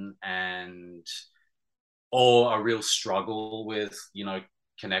connection or a real struggle with,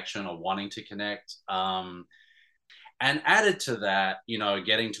 connection or wanting to connect. And added to that,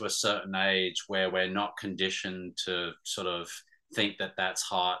 getting to a certain age where we're not conditioned to sort of think that that's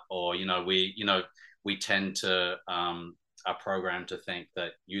hot, or, we tend to, are programmed to think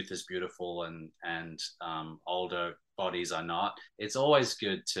that youth is beautiful and older bodies are not. It's always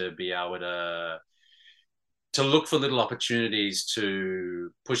good to be able to look for little opportunities to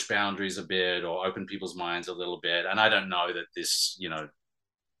push boundaries a bit or open people's minds a little bit. And I don't know that this,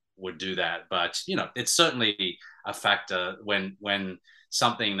 would do that, but it's certainly a factor when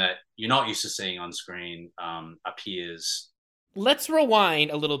something that you're not used to seeing on screen appears. Let's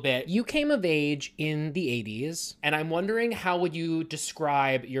rewind a little bit. You came of age in the 80s, and I'm wondering, how would you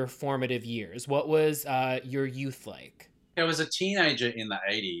describe your formative years? What was your youth like? I was a teenager in the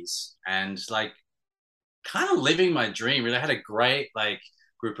 80s and kind of living my dream. Really, I had a great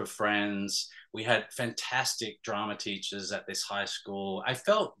group of friends. We had fantastic drama teachers at this high school. I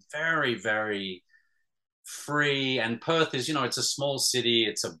felt very, very free. And Perth is, it's a small city,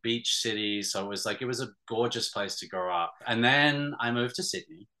 it's a beach city. So it was a gorgeous place to grow up. And then I moved to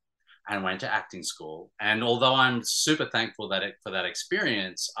Sydney and went to acting school. And although I'm super thankful for that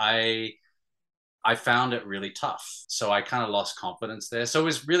experience, I found it really tough. So I kind of lost confidence there. So it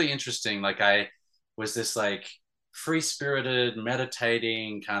was really interesting. I was this free-spirited,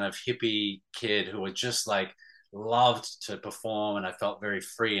 meditating kind of hippie kid who would just loved to perform, and I felt very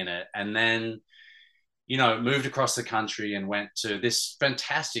free in it. And then, moved across the country and went to this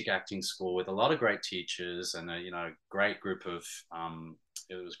fantastic acting school with a lot of great teachers and a great group of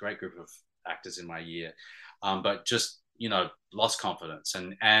it was a great group of actors in my year, but just lost confidence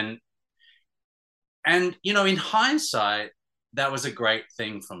and in hindsight, that was a great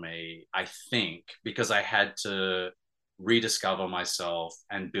thing for me, I think, because I had to rediscover myself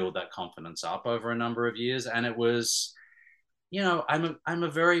and build that confidence up over a number of years. And it was, I'm a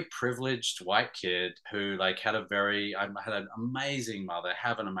very privileged white kid who I had an amazing mother,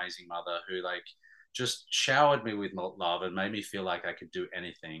 have an amazing mother who just showered me with love and made me feel like I could do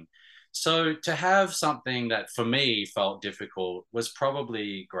anything. So to have something that for me felt difficult was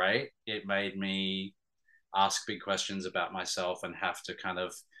probably great. It made me ask big questions about myself and have to kind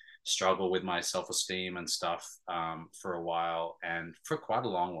of struggle with my self-esteem and stuff for a while, and for quite a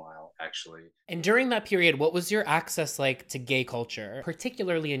long while, actually. And during that period, what was your access like to gay culture,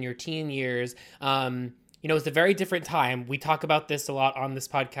 particularly in your teen years? It's a very different time. We talk about this a lot on this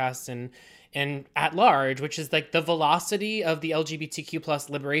podcast and at large, which is the velocity of the LGBTQ plus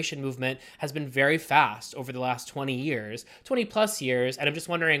liberation movement has been very fast over the last 20 plus years. And I'm just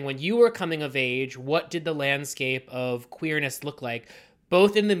wondering, when you were coming of age, what did the landscape of queerness look like,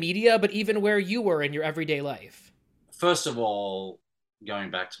 both in the media, but even where you were in your everyday life? First of all,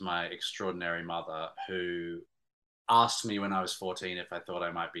 going back to my extraordinary mother, who asked me when I was 14 if I thought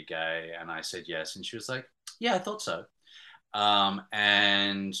I might be gay, and I said yes. And she was like, yeah, I thought so.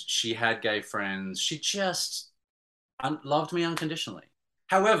 And she had gay friends. She just loved me unconditionally.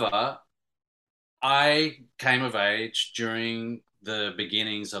 However, I came of age during the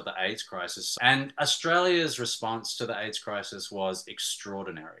beginnings of the AIDS crisis, and Australia's response to the AIDS crisis was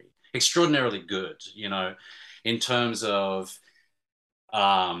extraordinarily good, in terms of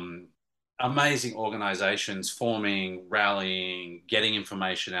amazing organizations forming, rallying, getting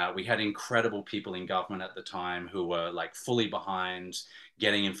information out. We had incredible people in government at the time who were fully behind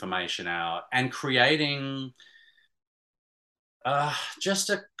getting information out and creating just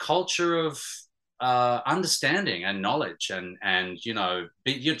a culture of understanding and knowledge and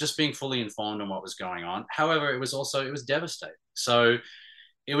you're just being fully informed on what was going on. However, it was devastating. So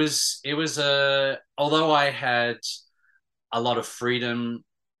it was although I had a lot of freedom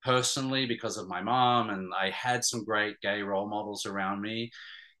personally because of my mom, and I had some great gay role models around me,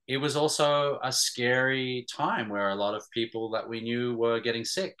 it was also a scary time where a lot of people that we knew were getting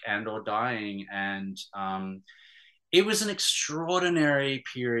sick and or dying. And it was an extraordinary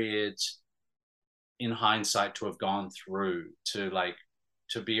period in hindsight to have gone through, to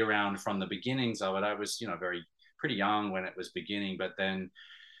be around from the beginnings of it. I was, pretty young when it was beginning, but then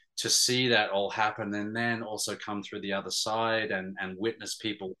to see that all happen and then also come through the other side and witness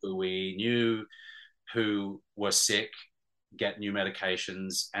people who we knew who were sick get new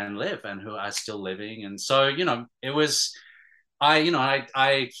medications and live, and who are still living. And so, you know, it was,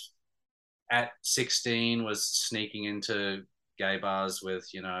 I at 16 was sneaking into gay bars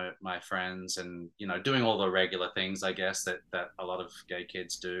with, you know, my friends, and, you know, doing all the regular things, I guess, that a lot of gay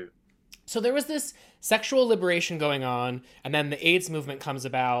kids do. So there was this sexual liberation going on, and then the AIDS movement comes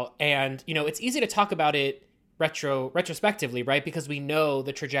about, and, you know, it's easy to talk about it retrospectively, right? Because we know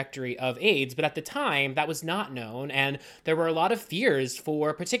the trajectory of AIDS, but at the time that was not known, and there were a lot of fears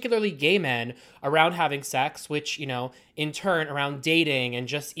for particularly gay men around having sex, which, you know, in turn around dating and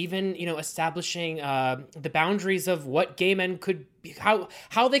just even, you know, establishing the boundaries of what gay men could be,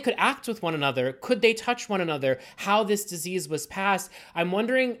 how they could act with one another, could they touch one another, how this disease was passed. I'm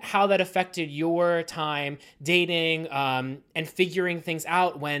wondering how that affected your time dating and figuring things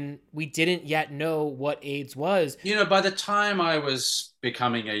out when we didn't yet know what AIDS was. You know, by the time I was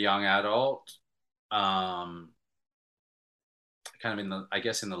becoming a young adult, kind of in the, I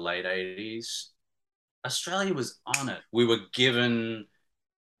guess in the late 80s, Australia was on it. We were given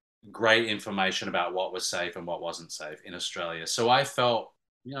great information about what was safe and what wasn't safe in Australia. So I felt,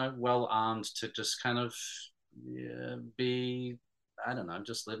 you know, well armed to just kind of be, I don't know,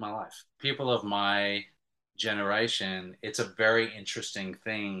 just live my life. People of my generation, it's a very interesting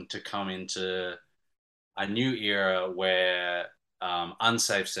thing to come into a new era where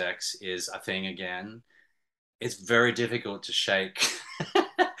unsafe sex is a thing again. It's very difficult to shake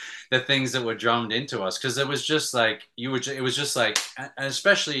the things that were drummed into us, because it was just like it was just like, and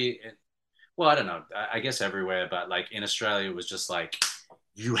especially, well, I don't know, I guess everywhere, but like in Australia, it was just like,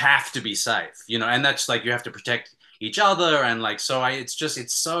 you have to be safe, you know, and that's like, you have to protect each other, and like, so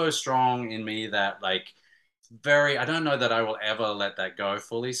it's so strong in me that like, I don't know that I will ever let that go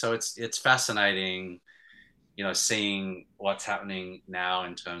fully. So it's fascinating, you know, seeing what's happening now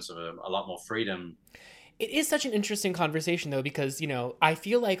in terms of a lot more freedom. It is such an interesting conversation, though, because, you know, I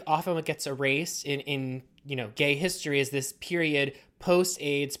feel like often what gets erased in you know, gay history is this period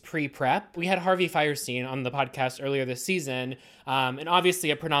post-AIDS, pre-PrEP. We had Harvey Fierstein on the podcast earlier this season, and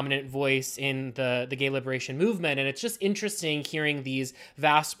obviously a predominant voice in the gay liberation movement. And it's just interesting hearing these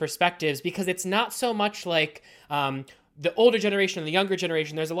vast perspectives, because it's not so much like the older generation and the younger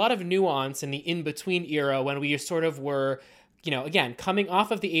generation. There's a lot of nuance in the in-between era when we sort of were, you know, again, coming off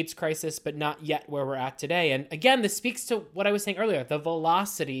of the AIDS crisis, but not yet where we're at today. And again, this speaks to what I was saying earlier, the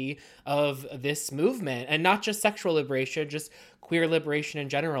velocity of this movement, and not just sexual liberation, just queer liberation in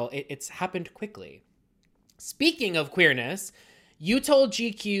general. It's happened quickly. Speaking of queerness, you told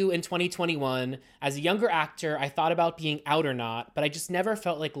GQ in 2021, as a younger actor, I thought about being out or not, but I just never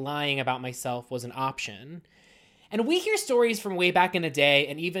felt like lying about myself was an option. And we hear stories from way back in the day,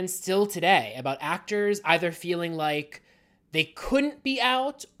 and even still today, about actors either feeling like they couldn't be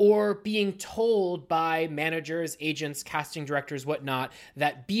out, or being told by managers, agents, casting directors, whatnot,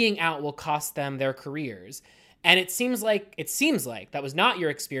 that being out will cost them their careers. And it seems like that was not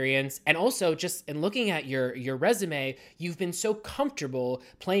your experience. And also, just in looking at your resume, you've been so comfortable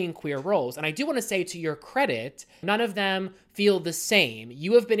playing queer roles. And I do want to say, to your credit, none of them feel the same.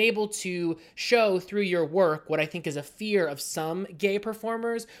 You have been able to show through your work what I think is a fear of some gay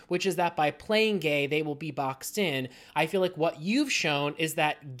performers, which is that by playing gay, they will be boxed in. I feel like what you've shown is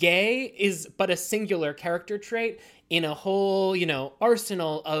that gay is but a singular character trait in a whole, you know,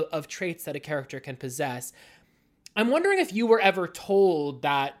 arsenal of traits that a character can possess. I'm wondering if you were ever told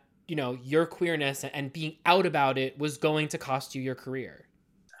that, you know, your queerness and being out about it was going to cost you your career.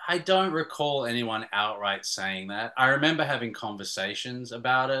 I don't recall anyone outright saying that. I remember having conversations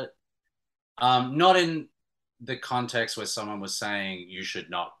about it, not in the context where someone was saying you should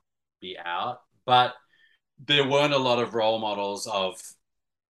not be out, but there weren't a lot of role models of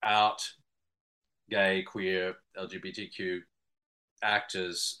out gay, queer, LGBTQ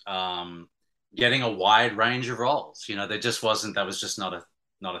actors getting a wide range of roles. You know, there just wasn't, that was just not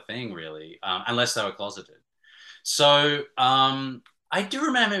a thing really, unless they were closeted. So I do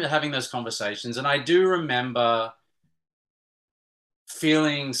remember having those conversations, and I do remember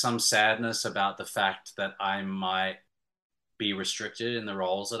feeling some sadness about the fact that I might be restricted in the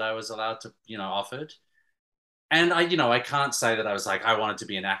roles that I was allowed to, you know, offered. And I can't say that I was like, I wanted to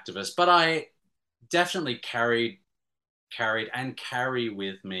be an activist, but I definitely carried and carry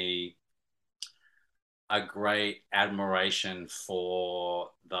with me a great admiration for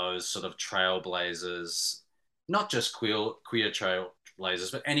those sort of trailblazers, not just queer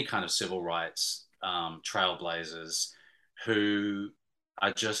trailblazers, but any kind of civil rights trailblazers who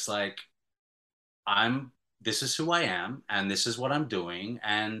are just like, this is who I am, and this is what I'm doing,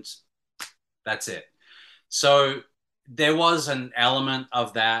 and that's it. So there was an element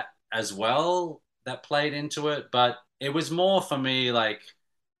of that as well that played into it, but It was more for me like,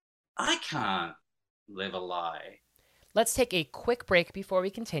 I can't live a lie. Let's take a quick break before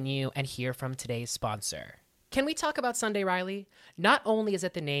we continue and hear from today's sponsor. Can we talk about Sunday Riley? Not only is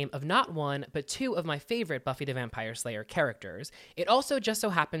it the name of not one, but two of my favorite Buffy the Vampire Slayer characters, it also just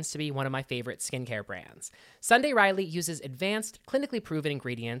so happens to be one of my favorite skincare brands. Sunday Riley uses advanced, clinically proven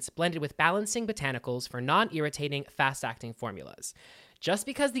ingredients blended with balancing botanicals for non-irritating, fast-acting formulas. Just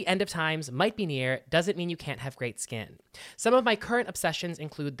because the end of times might be near doesn't mean you can't have great skin. Some of my current obsessions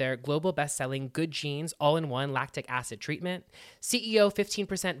include their global best-selling Good Genes all-in-one lactic acid treatment, CEO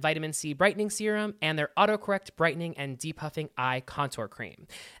 15% vitamin C brightening serum, and their autocorrect brightening and depuffing eye contour cream.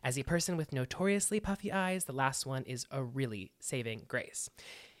 As a person with notoriously puffy eyes, the last one is a really saving grace.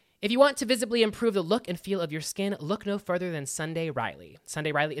 If you want to visibly improve the look and feel of your skin, look no further than Sunday Riley.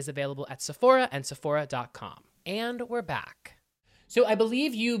 Sunday Riley is available at Sephora and Sephora.com. And we're back. So I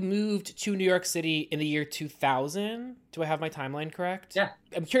believe you moved to New York City in the year 2000. Do I have my timeline correct? Yeah.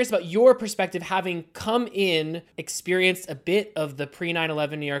 I'm curious about your perspective, having come in, experienced a bit of the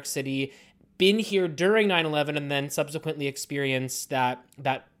pre-9/11 New York City, been here during 9/11, and then subsequently experienced that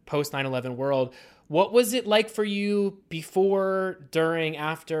post-9/11 world. What was it like for you before, during,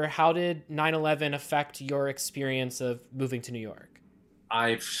 after? How did 9/11 affect your experience of moving to New York?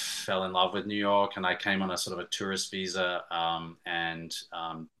 I fell in love with New York, and I came on a sort of a tourist visa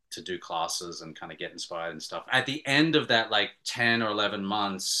to do classes and kind of get inspired and stuff. At the end of that, like 10 or 11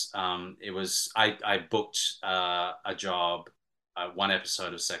 months, I booked a job, one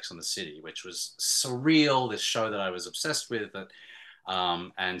episode of Sex and the City, which was surreal, this show that I was obsessed with,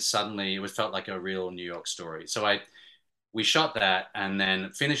 and suddenly it felt like a real New York story. So we shot that and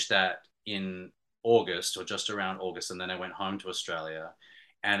then finished that in August, or just around August, and then I went home to Australia.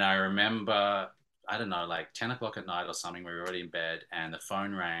 And I remember, I don't know, like 10 o'clock at night or something, we were already in bed, and the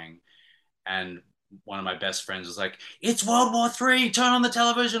phone rang, and one of my best friends was like, "It's World War III, turn on the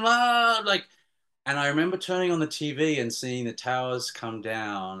television," like, and I remember turning on the TV and seeing the towers come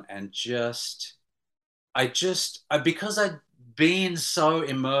down, and because I'd been so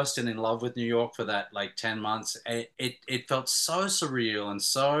immersed and in love with New York for that like 10 months, it felt so surreal and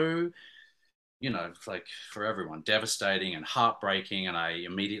so, like for everyone, devastating and heartbreaking. And I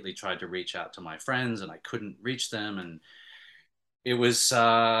immediately tried to reach out to my friends, and I couldn't reach them. And it was,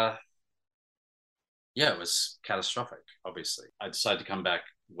 it was catastrophic, obviously. I decided to come back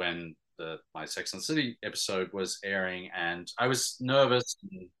when my Sex and the City episode was airing, and I was nervous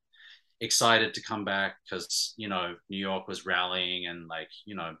and excited to come back because, New York was rallying and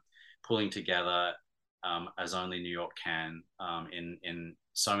pulling together as only New York can, in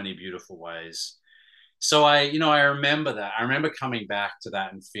so many beautiful ways. So I remember that. I remember coming back to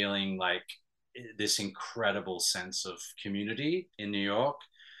that and feeling like this incredible sense of community in New York,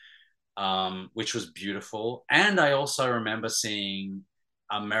 which was beautiful. And I also remember seeing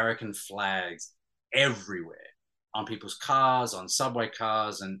American flags everywhere, on people's cars, on subway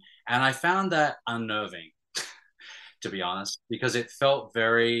cars, and I found that unnerving, to be honest, because it felt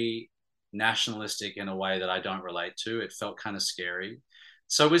very nationalistic in a way that I don't relate to. It felt kind of scary.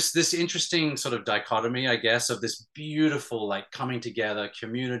 So it was this interesting sort of dichotomy, I guess, of this beautiful, like, coming together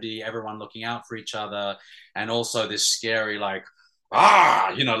community, everyone looking out for each other, and also this scary, like,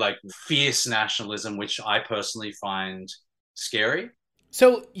 fierce nationalism, which I personally find scary.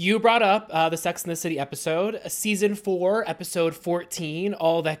 So you brought up the Sex and the City episode, season 4, episode 14,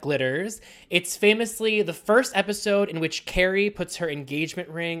 All That Glitters. It's famously the first episode in which Carrie puts her engagement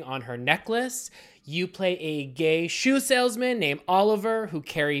ring on her necklace. You play a gay shoe salesman named Oliver, who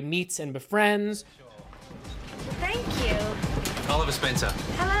Carrie meets and befriends. Thank you. Oliver Spencer.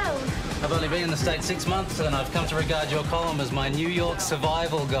 Hello. I've only been in the States 6 months, and I've come to regard your column as my New York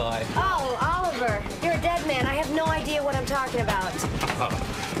survival guide. Oh, Oliver, you're a dead man. I have no idea what I'm talking about.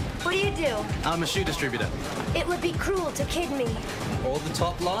 What do you do? I'm a shoe distributor. It would be cruel to kid me. All the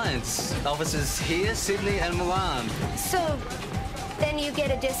top lines. Offices here, Sydney, and Milan. So, then you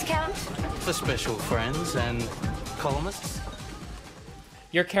get a discount? For special friends and columnists.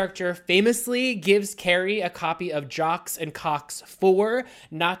 Your character famously gives Carrie a copy of Jocks and Cox 4,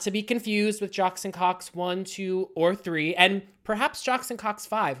 not to be confused with Jocks and Cox 1, 2, or 3, and perhaps Jocks and Cox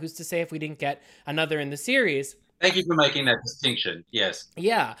 5. Who's to say if we didn't get another in the series? Thank you for making that distinction. Yes.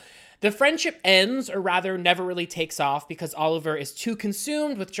 Yeah. The friendship ends, or rather never really takes off, because Oliver is too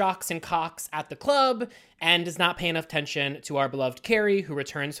consumed with Jocks and Cox at the club and does not pay enough attention to our beloved Carrie, who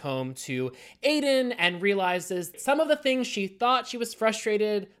returns home to Aiden and realizes some of the things she thought she was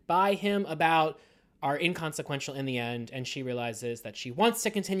frustrated by him about are inconsequential in the end, and she realizes that she wants to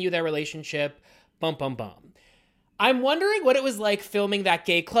continue their relationship. Bum, bum, bum. I'm wondering what it was like filming that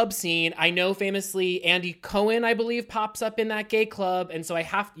gay club scene. I know famously Andy Cohen, I believe, pops up in that gay club. And so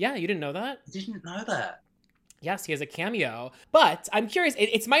yeah, you didn't know that? I didn't know that. Yes, he has a cameo. But I'm curious,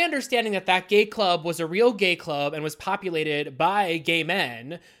 it's my understanding that that gay club was a real gay club and was populated by gay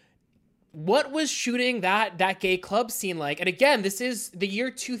men. What was shooting that gay club scene like? And again, this is the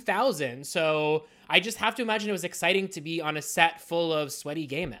year 2000, so I just have to imagine it was exciting to be on a set full of sweaty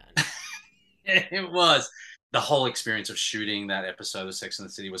gay men. It was. The whole experience of shooting that episode of Sex and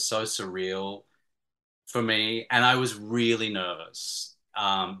the City was so surreal for me, and I was really nervous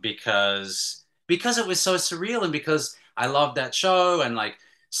because it was so surreal, and because I loved that show, and like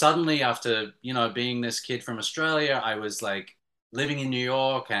suddenly after being this kid from Australia, I was like living in New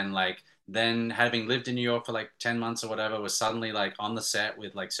York, and like then having lived in New York for like 10 months or whatever, was suddenly like on the set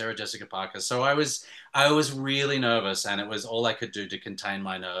with like Sarah Jessica Parker. So I was really nervous, and it was all I could do to contain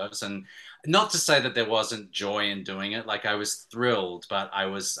my nerves. And not to say that there wasn't joy in doing it. Like I was thrilled, but I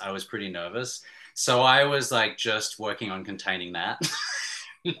was pretty nervous. So I was like just working on containing that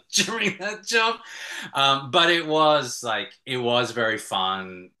during that job. But it was very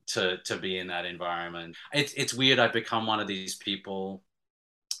fun to be in that environment. It's weird. I've become one of these people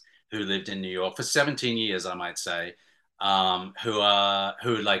who lived in New York for 17 years, I might say,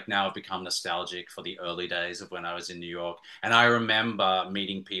 who like now have become nostalgic for the early days of when I was in New York. And I remember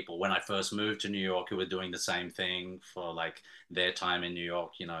meeting people when I first moved to New York who were doing the same thing for like their time in New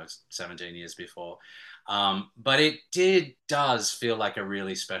York, 17 years before. But it does feel like a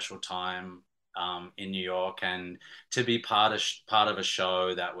really special time in New York, and to be part of a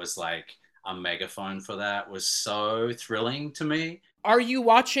show that was like a megaphone for that was so thrilling to me. Are you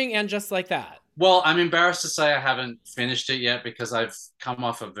watching And Just Like That? Well, I'm embarrassed to say I haven't finished it yet because I've come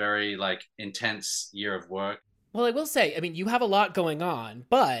off a very like intense year of work. Well, I will say, I mean, you have a lot going on,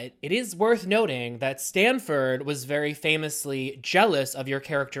 but it is worth noting that Stanford was very famously jealous of your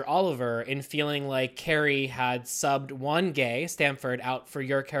character Oliver, in feeling like Carrie had subbed one gay, Stanford, out for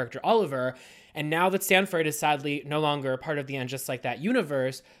your character Oliver. And now that Stanford is sadly no longer a part of the And Just Like That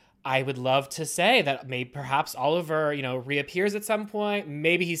universe, I would love to say that perhaps Oliver, reappears at some point.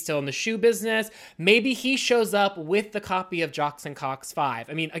 Maybe he's still in the shoe business. Maybe he shows up with the copy of Jocks and Cocks 5.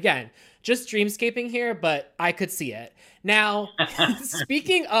 I mean, again, just dreamscaping here, but I could see it. Now,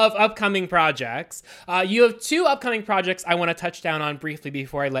 speaking of upcoming projects, you have two upcoming projects I want to touch down on briefly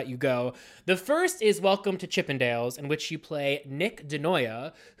before I let you go. The first is Welcome to Chippendales, in which you play Nick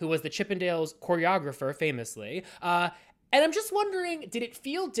DeNoia, who was the Chippendales choreographer famously. And I'm just wondering, did it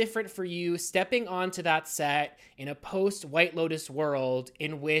feel different for you stepping onto that set in a post-White Lotus world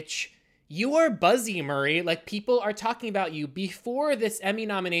in which you are buzzy, Murray? Like, people are talking about you. Before this Emmy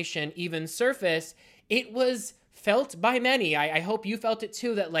nomination even surfaced, it was felt by many, I hope you felt it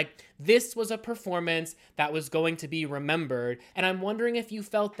too, that like this was a performance that was going to be remembered. And I'm wondering if you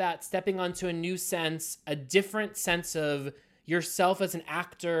felt that stepping onto a new sense, a different sense of yourself as an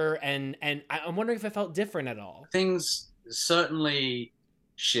actor, and I'm wondering if it felt different at all. Things certainly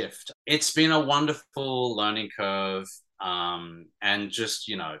shift. It's been a wonderful learning curve, and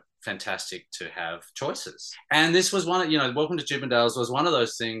just fantastic to have choices. And this was one of, Welcome to Chippendales was one of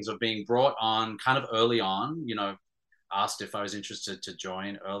those things of being brought on kind of early on, asked if I was interested to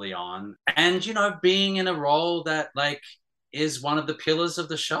join early on, and being in a role that like is one of the pillars of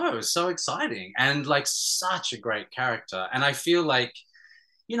the show is so exciting, and like such a great character. And I feel like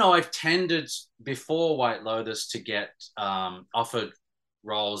I've tended before White Lotus to get offered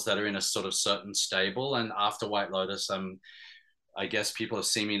roles that are in a sort of certain stable, and after White Lotus, I guess people have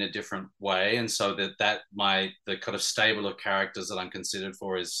seen me in a different way, and so the kind of stable of characters that I'm considered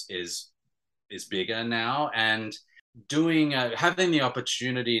for is bigger now. And having the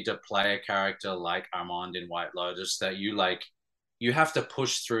opportunity to play a character like Armand in White Lotus, that you have to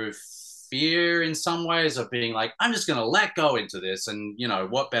push through fear in some ways of being like, I'm just going to let go into this. And,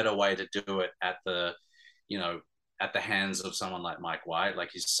 what better way to do it at the hands of someone like Mike White.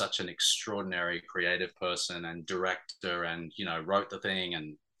 Like, he's such an extraordinary creative person and director, and, wrote the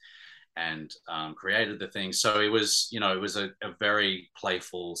thing and created the thing. So it was a very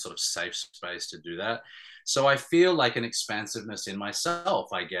playful sort of safe space to do that. So I feel like an expansiveness in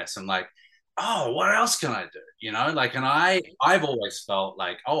myself, I guess. I'm like, oh, what else can I do? And I've always felt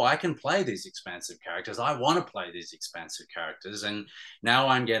like, oh, I can play these expansive characters. I want to play these expansive characters. And now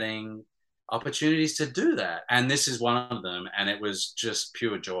I'm getting opportunities to do that. And this is one of them. And it was just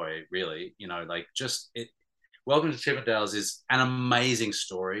pure joy, really. Welcome to Chippendales is an amazing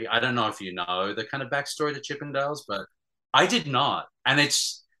story. I don't know if you know the kind of backstory to Chippendales, but I did not. And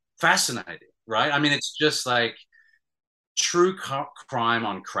it's fascinating, right? I mean, it's just like true crime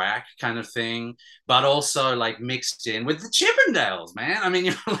on crack kind of thing, but also like mixed in with the Chippendales, man. I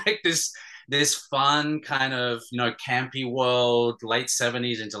mean, like this fun kind of, campy world, late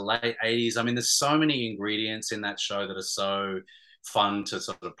 70s into late 80s. I mean, there's so many ingredients in that show that are so fun to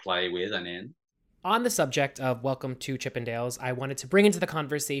sort of play with and in. On the subject of Welcome to Chippendales, I wanted to bring into the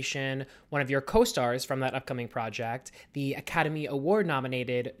conversation one of your co-stars from that upcoming project, the Academy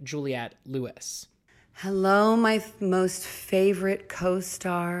Award-nominated Juliette Lewis. Hello, my most favorite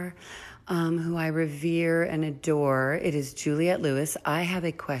co-star, who I revere and adore. It is Juliette Lewis. I have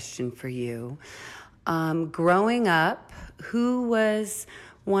a question for you. Growing up, who was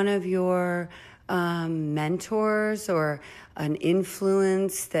one of your mentors or an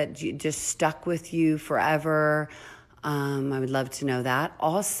influence that just stuck with you forever? I would love to know that.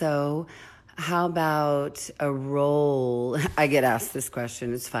 Also, how about a role? I get asked this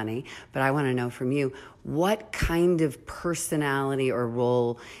question, it's funny, but I want to know from you, what kind of personality or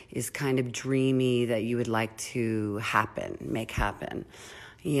role is kind of dreamy that you would like to make happen?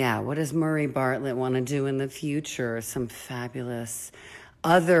 Yeah, what does Murray Bartlett want to do in the future? Some fabulous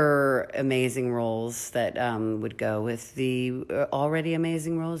other amazing roles that would go with the already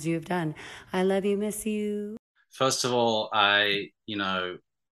amazing roles you've done. I love you, miss you. First of all, I,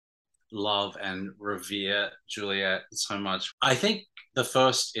 love and revere Juliette so much. I think the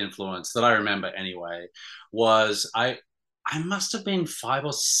first influence that I remember anyway was I must have been 5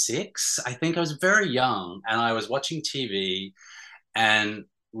 or 6. I think I was very young and I was watching TV and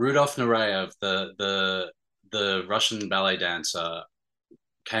Rudolf Nureyev, the Russian ballet dancer,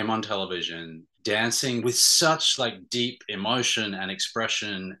 came on television dancing with such like deep emotion and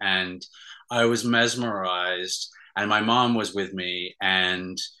expression, and I was mesmerized, and my mom was with me,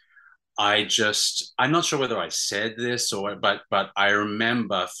 and I'm not sure whether I said this but I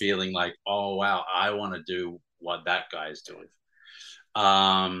remember feeling like, oh wow, I want to do what that guy's doing.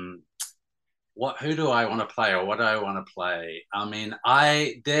 Who do I want to play, or what do I want to play? I mean,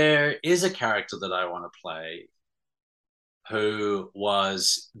 there is a character that I want to play who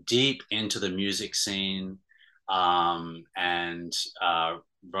was deep into the music scene, and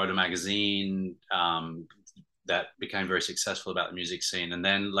wrote a magazine that became very successful about the music scene, and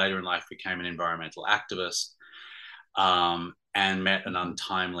then later in life became an environmental activist, and met an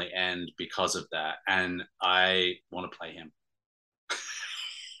untimely end because of that. And I want to play him.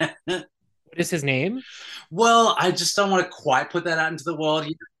 What is his name? Well, I just don't want to quite put that out into the world,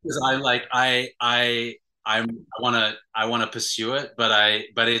 because I want to pursue it,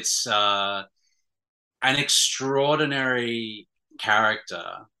 but it's an extraordinary character.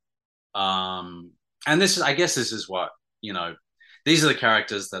 And I guess this is what, these are the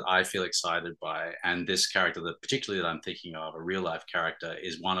characters that I feel excited by. And this character that particularly that I'm thinking of, a real life character,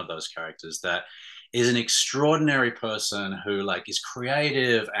 is one of those characters that is an extraordinary person who like is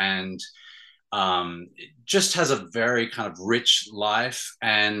creative and just has a very kind of rich life.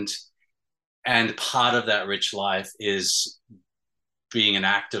 And part of that rich life is being an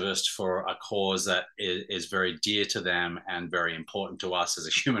activist for a cause that is very dear to them and very important to us as a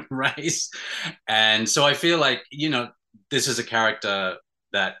human race. And so I feel like, this is a character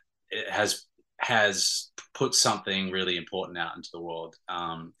that has put something really important out into the world.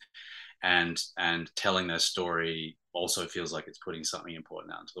 And telling their story also feels like it's putting something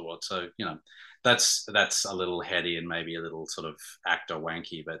important out into the world. So, that's a little heady and maybe a little sort of actor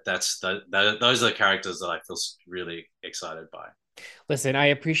wanky, but those are the characters that I feel really excited by. Listen, I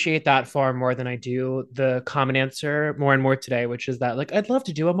appreciate that far more than I do the common answer more and more today, which is that like, I'd love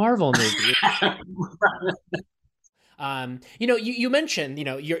to do a Marvel movie. You mentioned,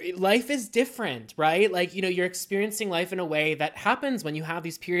 your life is different, right? Like, you're experiencing life in a way that happens when you have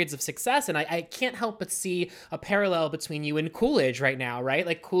these periods of success. And I can't help but see a parallel between you and Coolidge right now, right?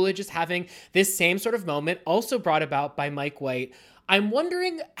 Like Coolidge is having this same sort of moment, also brought about by Mike White. I'm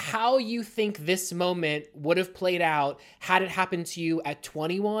wondering how you think this moment would have played out had it happened to you at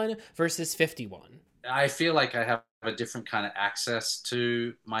 21 versus 51. I feel like I have a different kind of access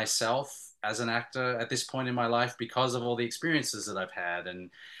to myself as an actor at this point in my life because of all the experiences that I've had,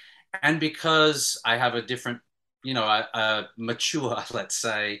 and because I have a different, a mature, let's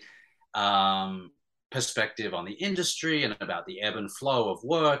say, perspective on the industry and about the ebb and flow of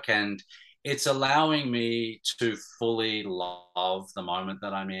work. And it's allowing me to fully love the moment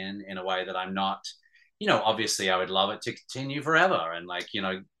that I'm in a way that I'm not, obviously I would love it to continue forever. And like,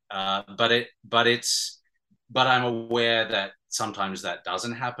 but I'm aware that sometimes that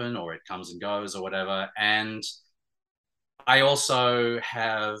doesn't happen, or it comes and goes or whatever. And I also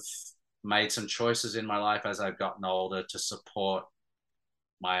have made some choices in my life as I've gotten older to support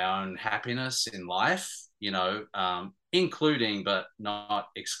my own happiness in life, including but not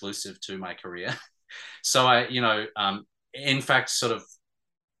exclusive to my career. So I, in fact, sort of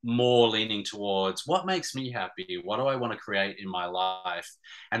more leaning towards what makes me happy, what do I want to create in my life.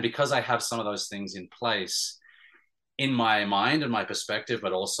 And because I have some of those things in place in my mind and my perspective,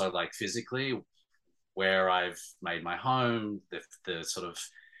 but also like physically, where I've made my home, the sort of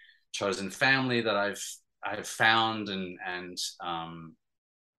chosen family that I've found, and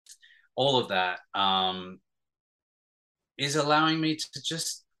all of that is allowing me to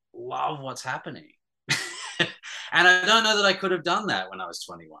just love what's happening. And I don't know that I could have done that when I was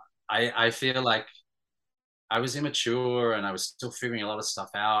 21. I feel like I was immature and I was still figuring a lot of stuff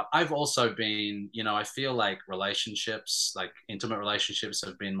out. I've also been, I feel like relationships, like intimate relationships,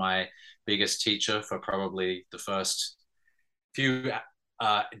 have been my biggest teacher for probably the first few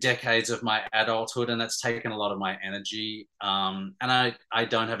decades of my adulthood, and that's taken a lot of my energy. And I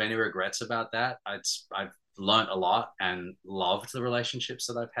don't have any regrets about that. I've learned a lot and loved the relationships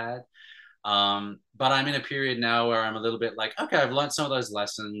that I've had. But I'm in a period now where I'm a little bit like, okay, I've learned some of those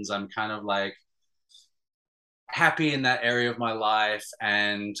lessons. I'm kind of like happy in that area of my life.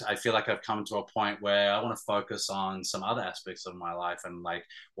 And I feel like I've come to a point where I want to focus on some other aspects of my life and like,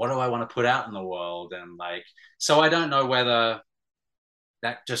 what do I want to put out in the world? And like, so I don't know whether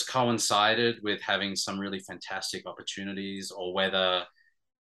that just coincided with having some really fantastic opportunities or whether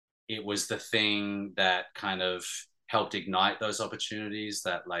it was the thing that kind of helped ignite those opportunities,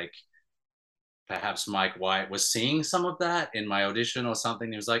 that like, perhaps Mike White was seeing some of that in my audition or something.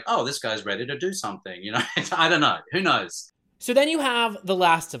 He was like, oh, this guy's ready to do something, I don't know. Who knows? So then you have The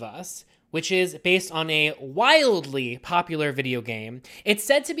Last of Us, which is based on a wildly popular video game. It's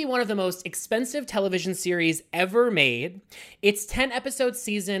said to be one of the most expensive television series ever made. Its 10-episode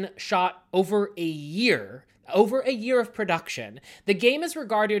season shot over a year of production. The game is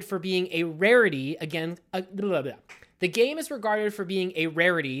regarded for being a rarity The game is regarded for being a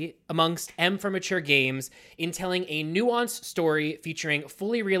rarity amongst M for Mature games in telling a nuanced story featuring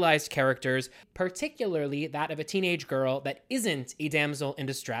fully realized characters, particularly that of a teenage girl that isn't a damsel in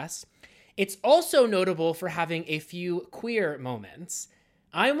distress. It's also notable for having a few queer moments.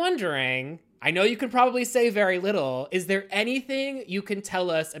 I'm wondering, I know you can probably say very little, is there anything you can tell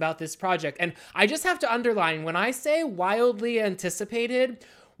us about this project? And I just have to underline, when I say wildly anticipated,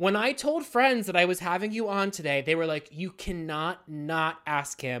 when I told friends that I was having you on today, they were like, you cannot not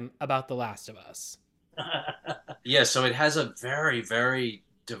ask him about The Last of Us. Yeah, so it has a very, very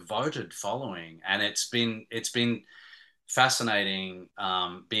devoted following, and it's been fascinating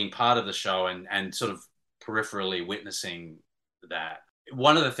being part of the show and sort of peripherally witnessing that.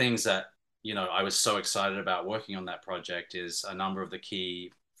 One of the things that, I was so excited about working on that project is a number of the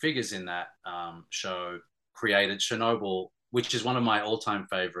key figures in that show created Chernobyl, which is one of my all-time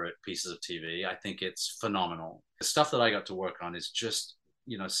favorite pieces of TV. I think it's phenomenal. The stuff that I got to work on is just,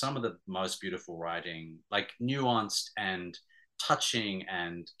 some of the most beautiful writing, like nuanced and touching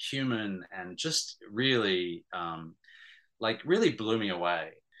and human, and just really, really blew me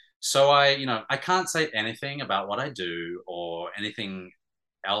away. So I can't say anything about what I do or anything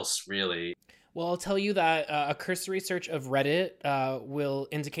else really. Well, I'll tell you that a cursory search of Reddit will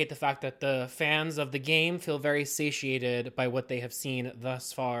indicate the fact that the fans of the game feel very satiated by what they have seen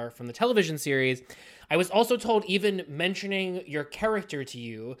thus far from the television series. I was also told even mentioning your character to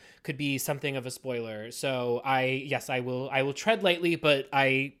you could be something of a spoiler. So I will tread lightly, but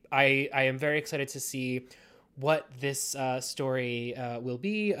I am very excited to see what this story will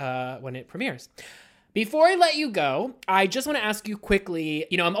be when it premieres. Before I let you go, I just want to ask you quickly,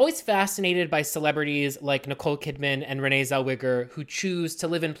 I'm always fascinated by celebrities like Nicole Kidman and Renee Zellweger who choose to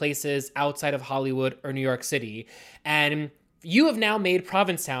live in places outside of Hollywood or New York City. And you have now made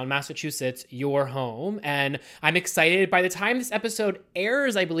Provincetown, Massachusetts, your home. And I'm excited. By the time this episode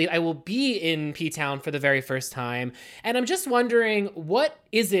airs, I believe I will be in P-Town for the very first time. And I'm just wondering, what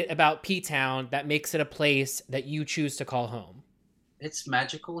is it about P-Town that makes it a place that you choose to call home? It's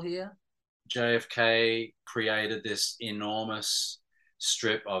magical here. JFK created this enormous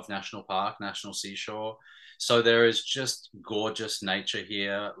strip of national park, national seashore. So there is just gorgeous nature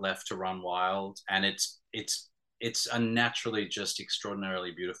here left to run wild. And it's a naturally just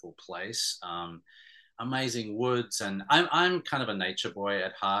extraordinarily beautiful place. Amazing woods. And I'm kind of a nature boy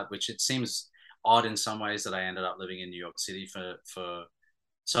at heart, which it seems odd in some ways that I ended up living in New York City for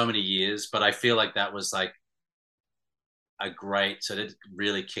so many years. But I feel like that was like so it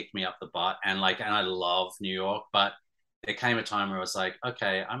really kicked me up the butt, and I love New York, but there came a time where I was like,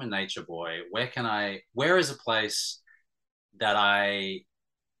 okay, I'm a nature boy. Where is a place that I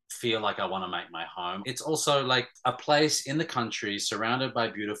feel like I want to make my home. It's also like a place in the country surrounded by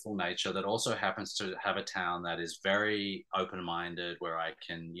beautiful nature that also happens to have a town that is very open-minded, where I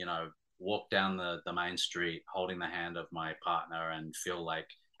can, you know, walk down the main street holding the hand of my partner and feel like,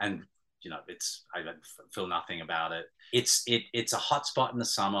 and you know, I feel nothing about it. It's a hot spot in the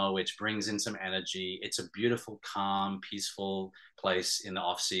summer, which brings in some energy. It's a beautiful, calm, peaceful place in the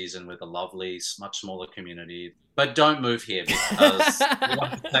off season with a lovely, much smaller community. But don't move here because I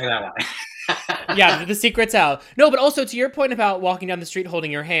want to say that way. Yeah, the secret's out. No, but also to your point about walking down the street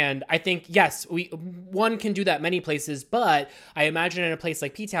holding your hand, I think, yes, one can do that many places, but I imagine in a place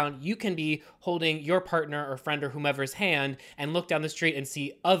like P-Town, you can be holding your partner or friend or whomever's hand and look down the street and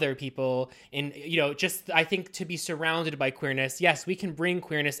see other people in, you know, just, I think to be surrounded by queerness. Yes, we can bring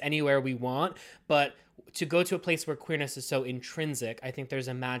queerness anywhere we want, but to go to a place where queerness is so intrinsic, I think there's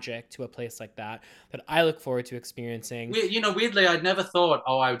a magic to a place like that I look forward to experiencing. You know, weirdly, I'd never thought,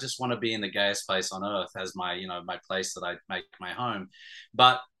 oh, I just want to be in the gayest place on earth as my, you know, my place that I make my home.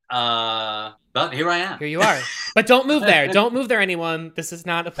 But here I am. Here you are. But don't move there. Don't move there, anyone. This is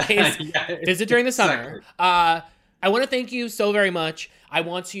not a place. Visit during the summer. Exactly. I want to thank you so very much. I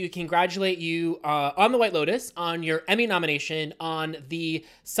want to congratulate you on The White Lotus, on your Emmy nomination, on the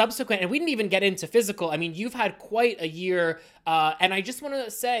subsequent, and we didn't even get into physical. I mean, you've had quite a year, and I just want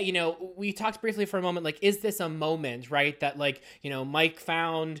to say, you know, we talked briefly for a moment, like, is this a moment, right? That, like, you know, Mike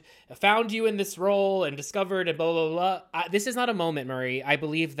found you in this role and discovered and blah, blah, blah. This is not a moment, Murray. I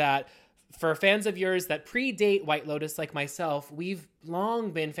believe that for fans of yours that predate White Lotus like myself, we've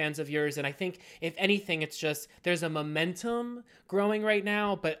long been fans of yours. And I think, if anything, it's just there's a momentum growing right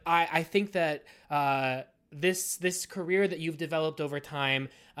now. But I think that this career that you've developed over time,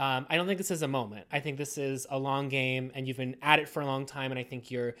 I don't think this is a moment. I think this is a long game, and you've been at it for a long time. And I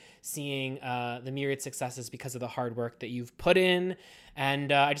think you're seeing the myriad successes because of the hard work that you've put in.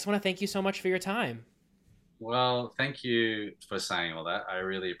 And I just want to thank you so much for your time. Well, thank you for saying all that. I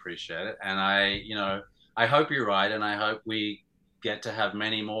really appreciate it. And I hope you're right. And I hope we get to have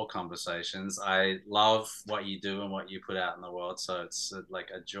many more conversations. I love what you do and what you put out in the world. So it's like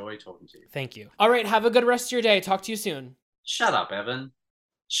a joy talking to you. Thank you. All right. Have a good rest of your day. Talk to you soon. Shut up, Evan.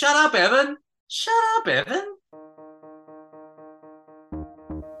 Shut up, Evan. Shut up, Evan.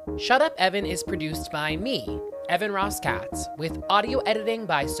 Shut Up, Evan is produced by me, Evan Ross Katz, with audio editing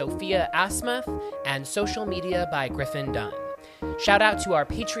by Sophia Asmuth and social media by Griffin Dunn. Shout out to our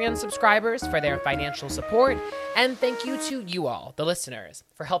Patreon subscribers for their financial support, and thank you to you all, the listeners,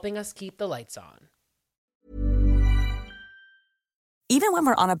 for helping us keep the lights on. Even when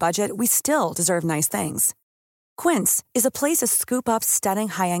we're on a budget, we still deserve nice things. Quince is a place to scoop up stunning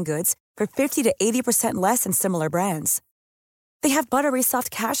high-end goods for 50 to 80% less than similar brands. They have buttery soft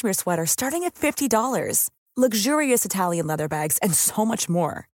cashmere sweaters starting at $50, luxurious Italian leather bags, and so much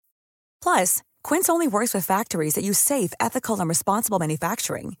more. Plus, Quince only works with factories that use safe, ethical, and responsible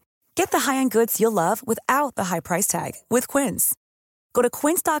manufacturing. Get the high-end goods you'll love without the high price tag with Quince. Go to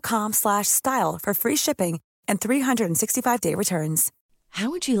quince.com/style for free shipping and 365-day returns. How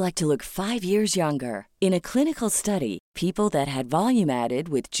would you like to look 5 years younger? In a clinical study, people that had volume added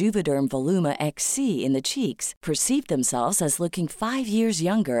with Juvederm Voluma XC in the cheeks perceived themselves as looking 5 years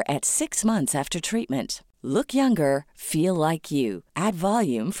younger at 6 months after treatment. Look younger, feel like you. Add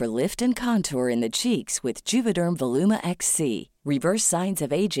volume for lift and contour in the cheeks with Juvederm Voluma XC. Reverse signs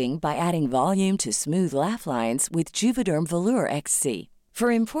of aging by adding volume to smooth laugh lines with Juvederm Volure XC. For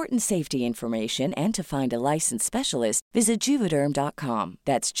important safety information and to find a licensed specialist, visit Juvederm.com.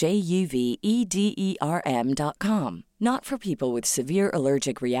 That's JUVEDERM.com. Not for people with severe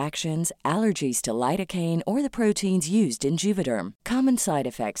allergic reactions, allergies to lidocaine, or the proteins used in Juvederm. Common side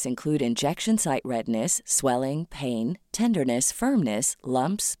effects include injection site redness, swelling, pain, tenderness, firmness,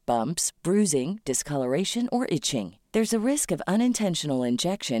 lumps, bumps, bruising, discoloration, or itching. There's a risk of unintentional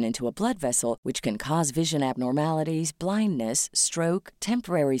injection into a blood vessel, which can cause vision abnormalities, blindness, stroke,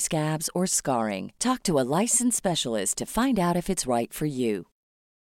 temporary scabs, or scarring. Talk to a licensed specialist to find out if it's right for you.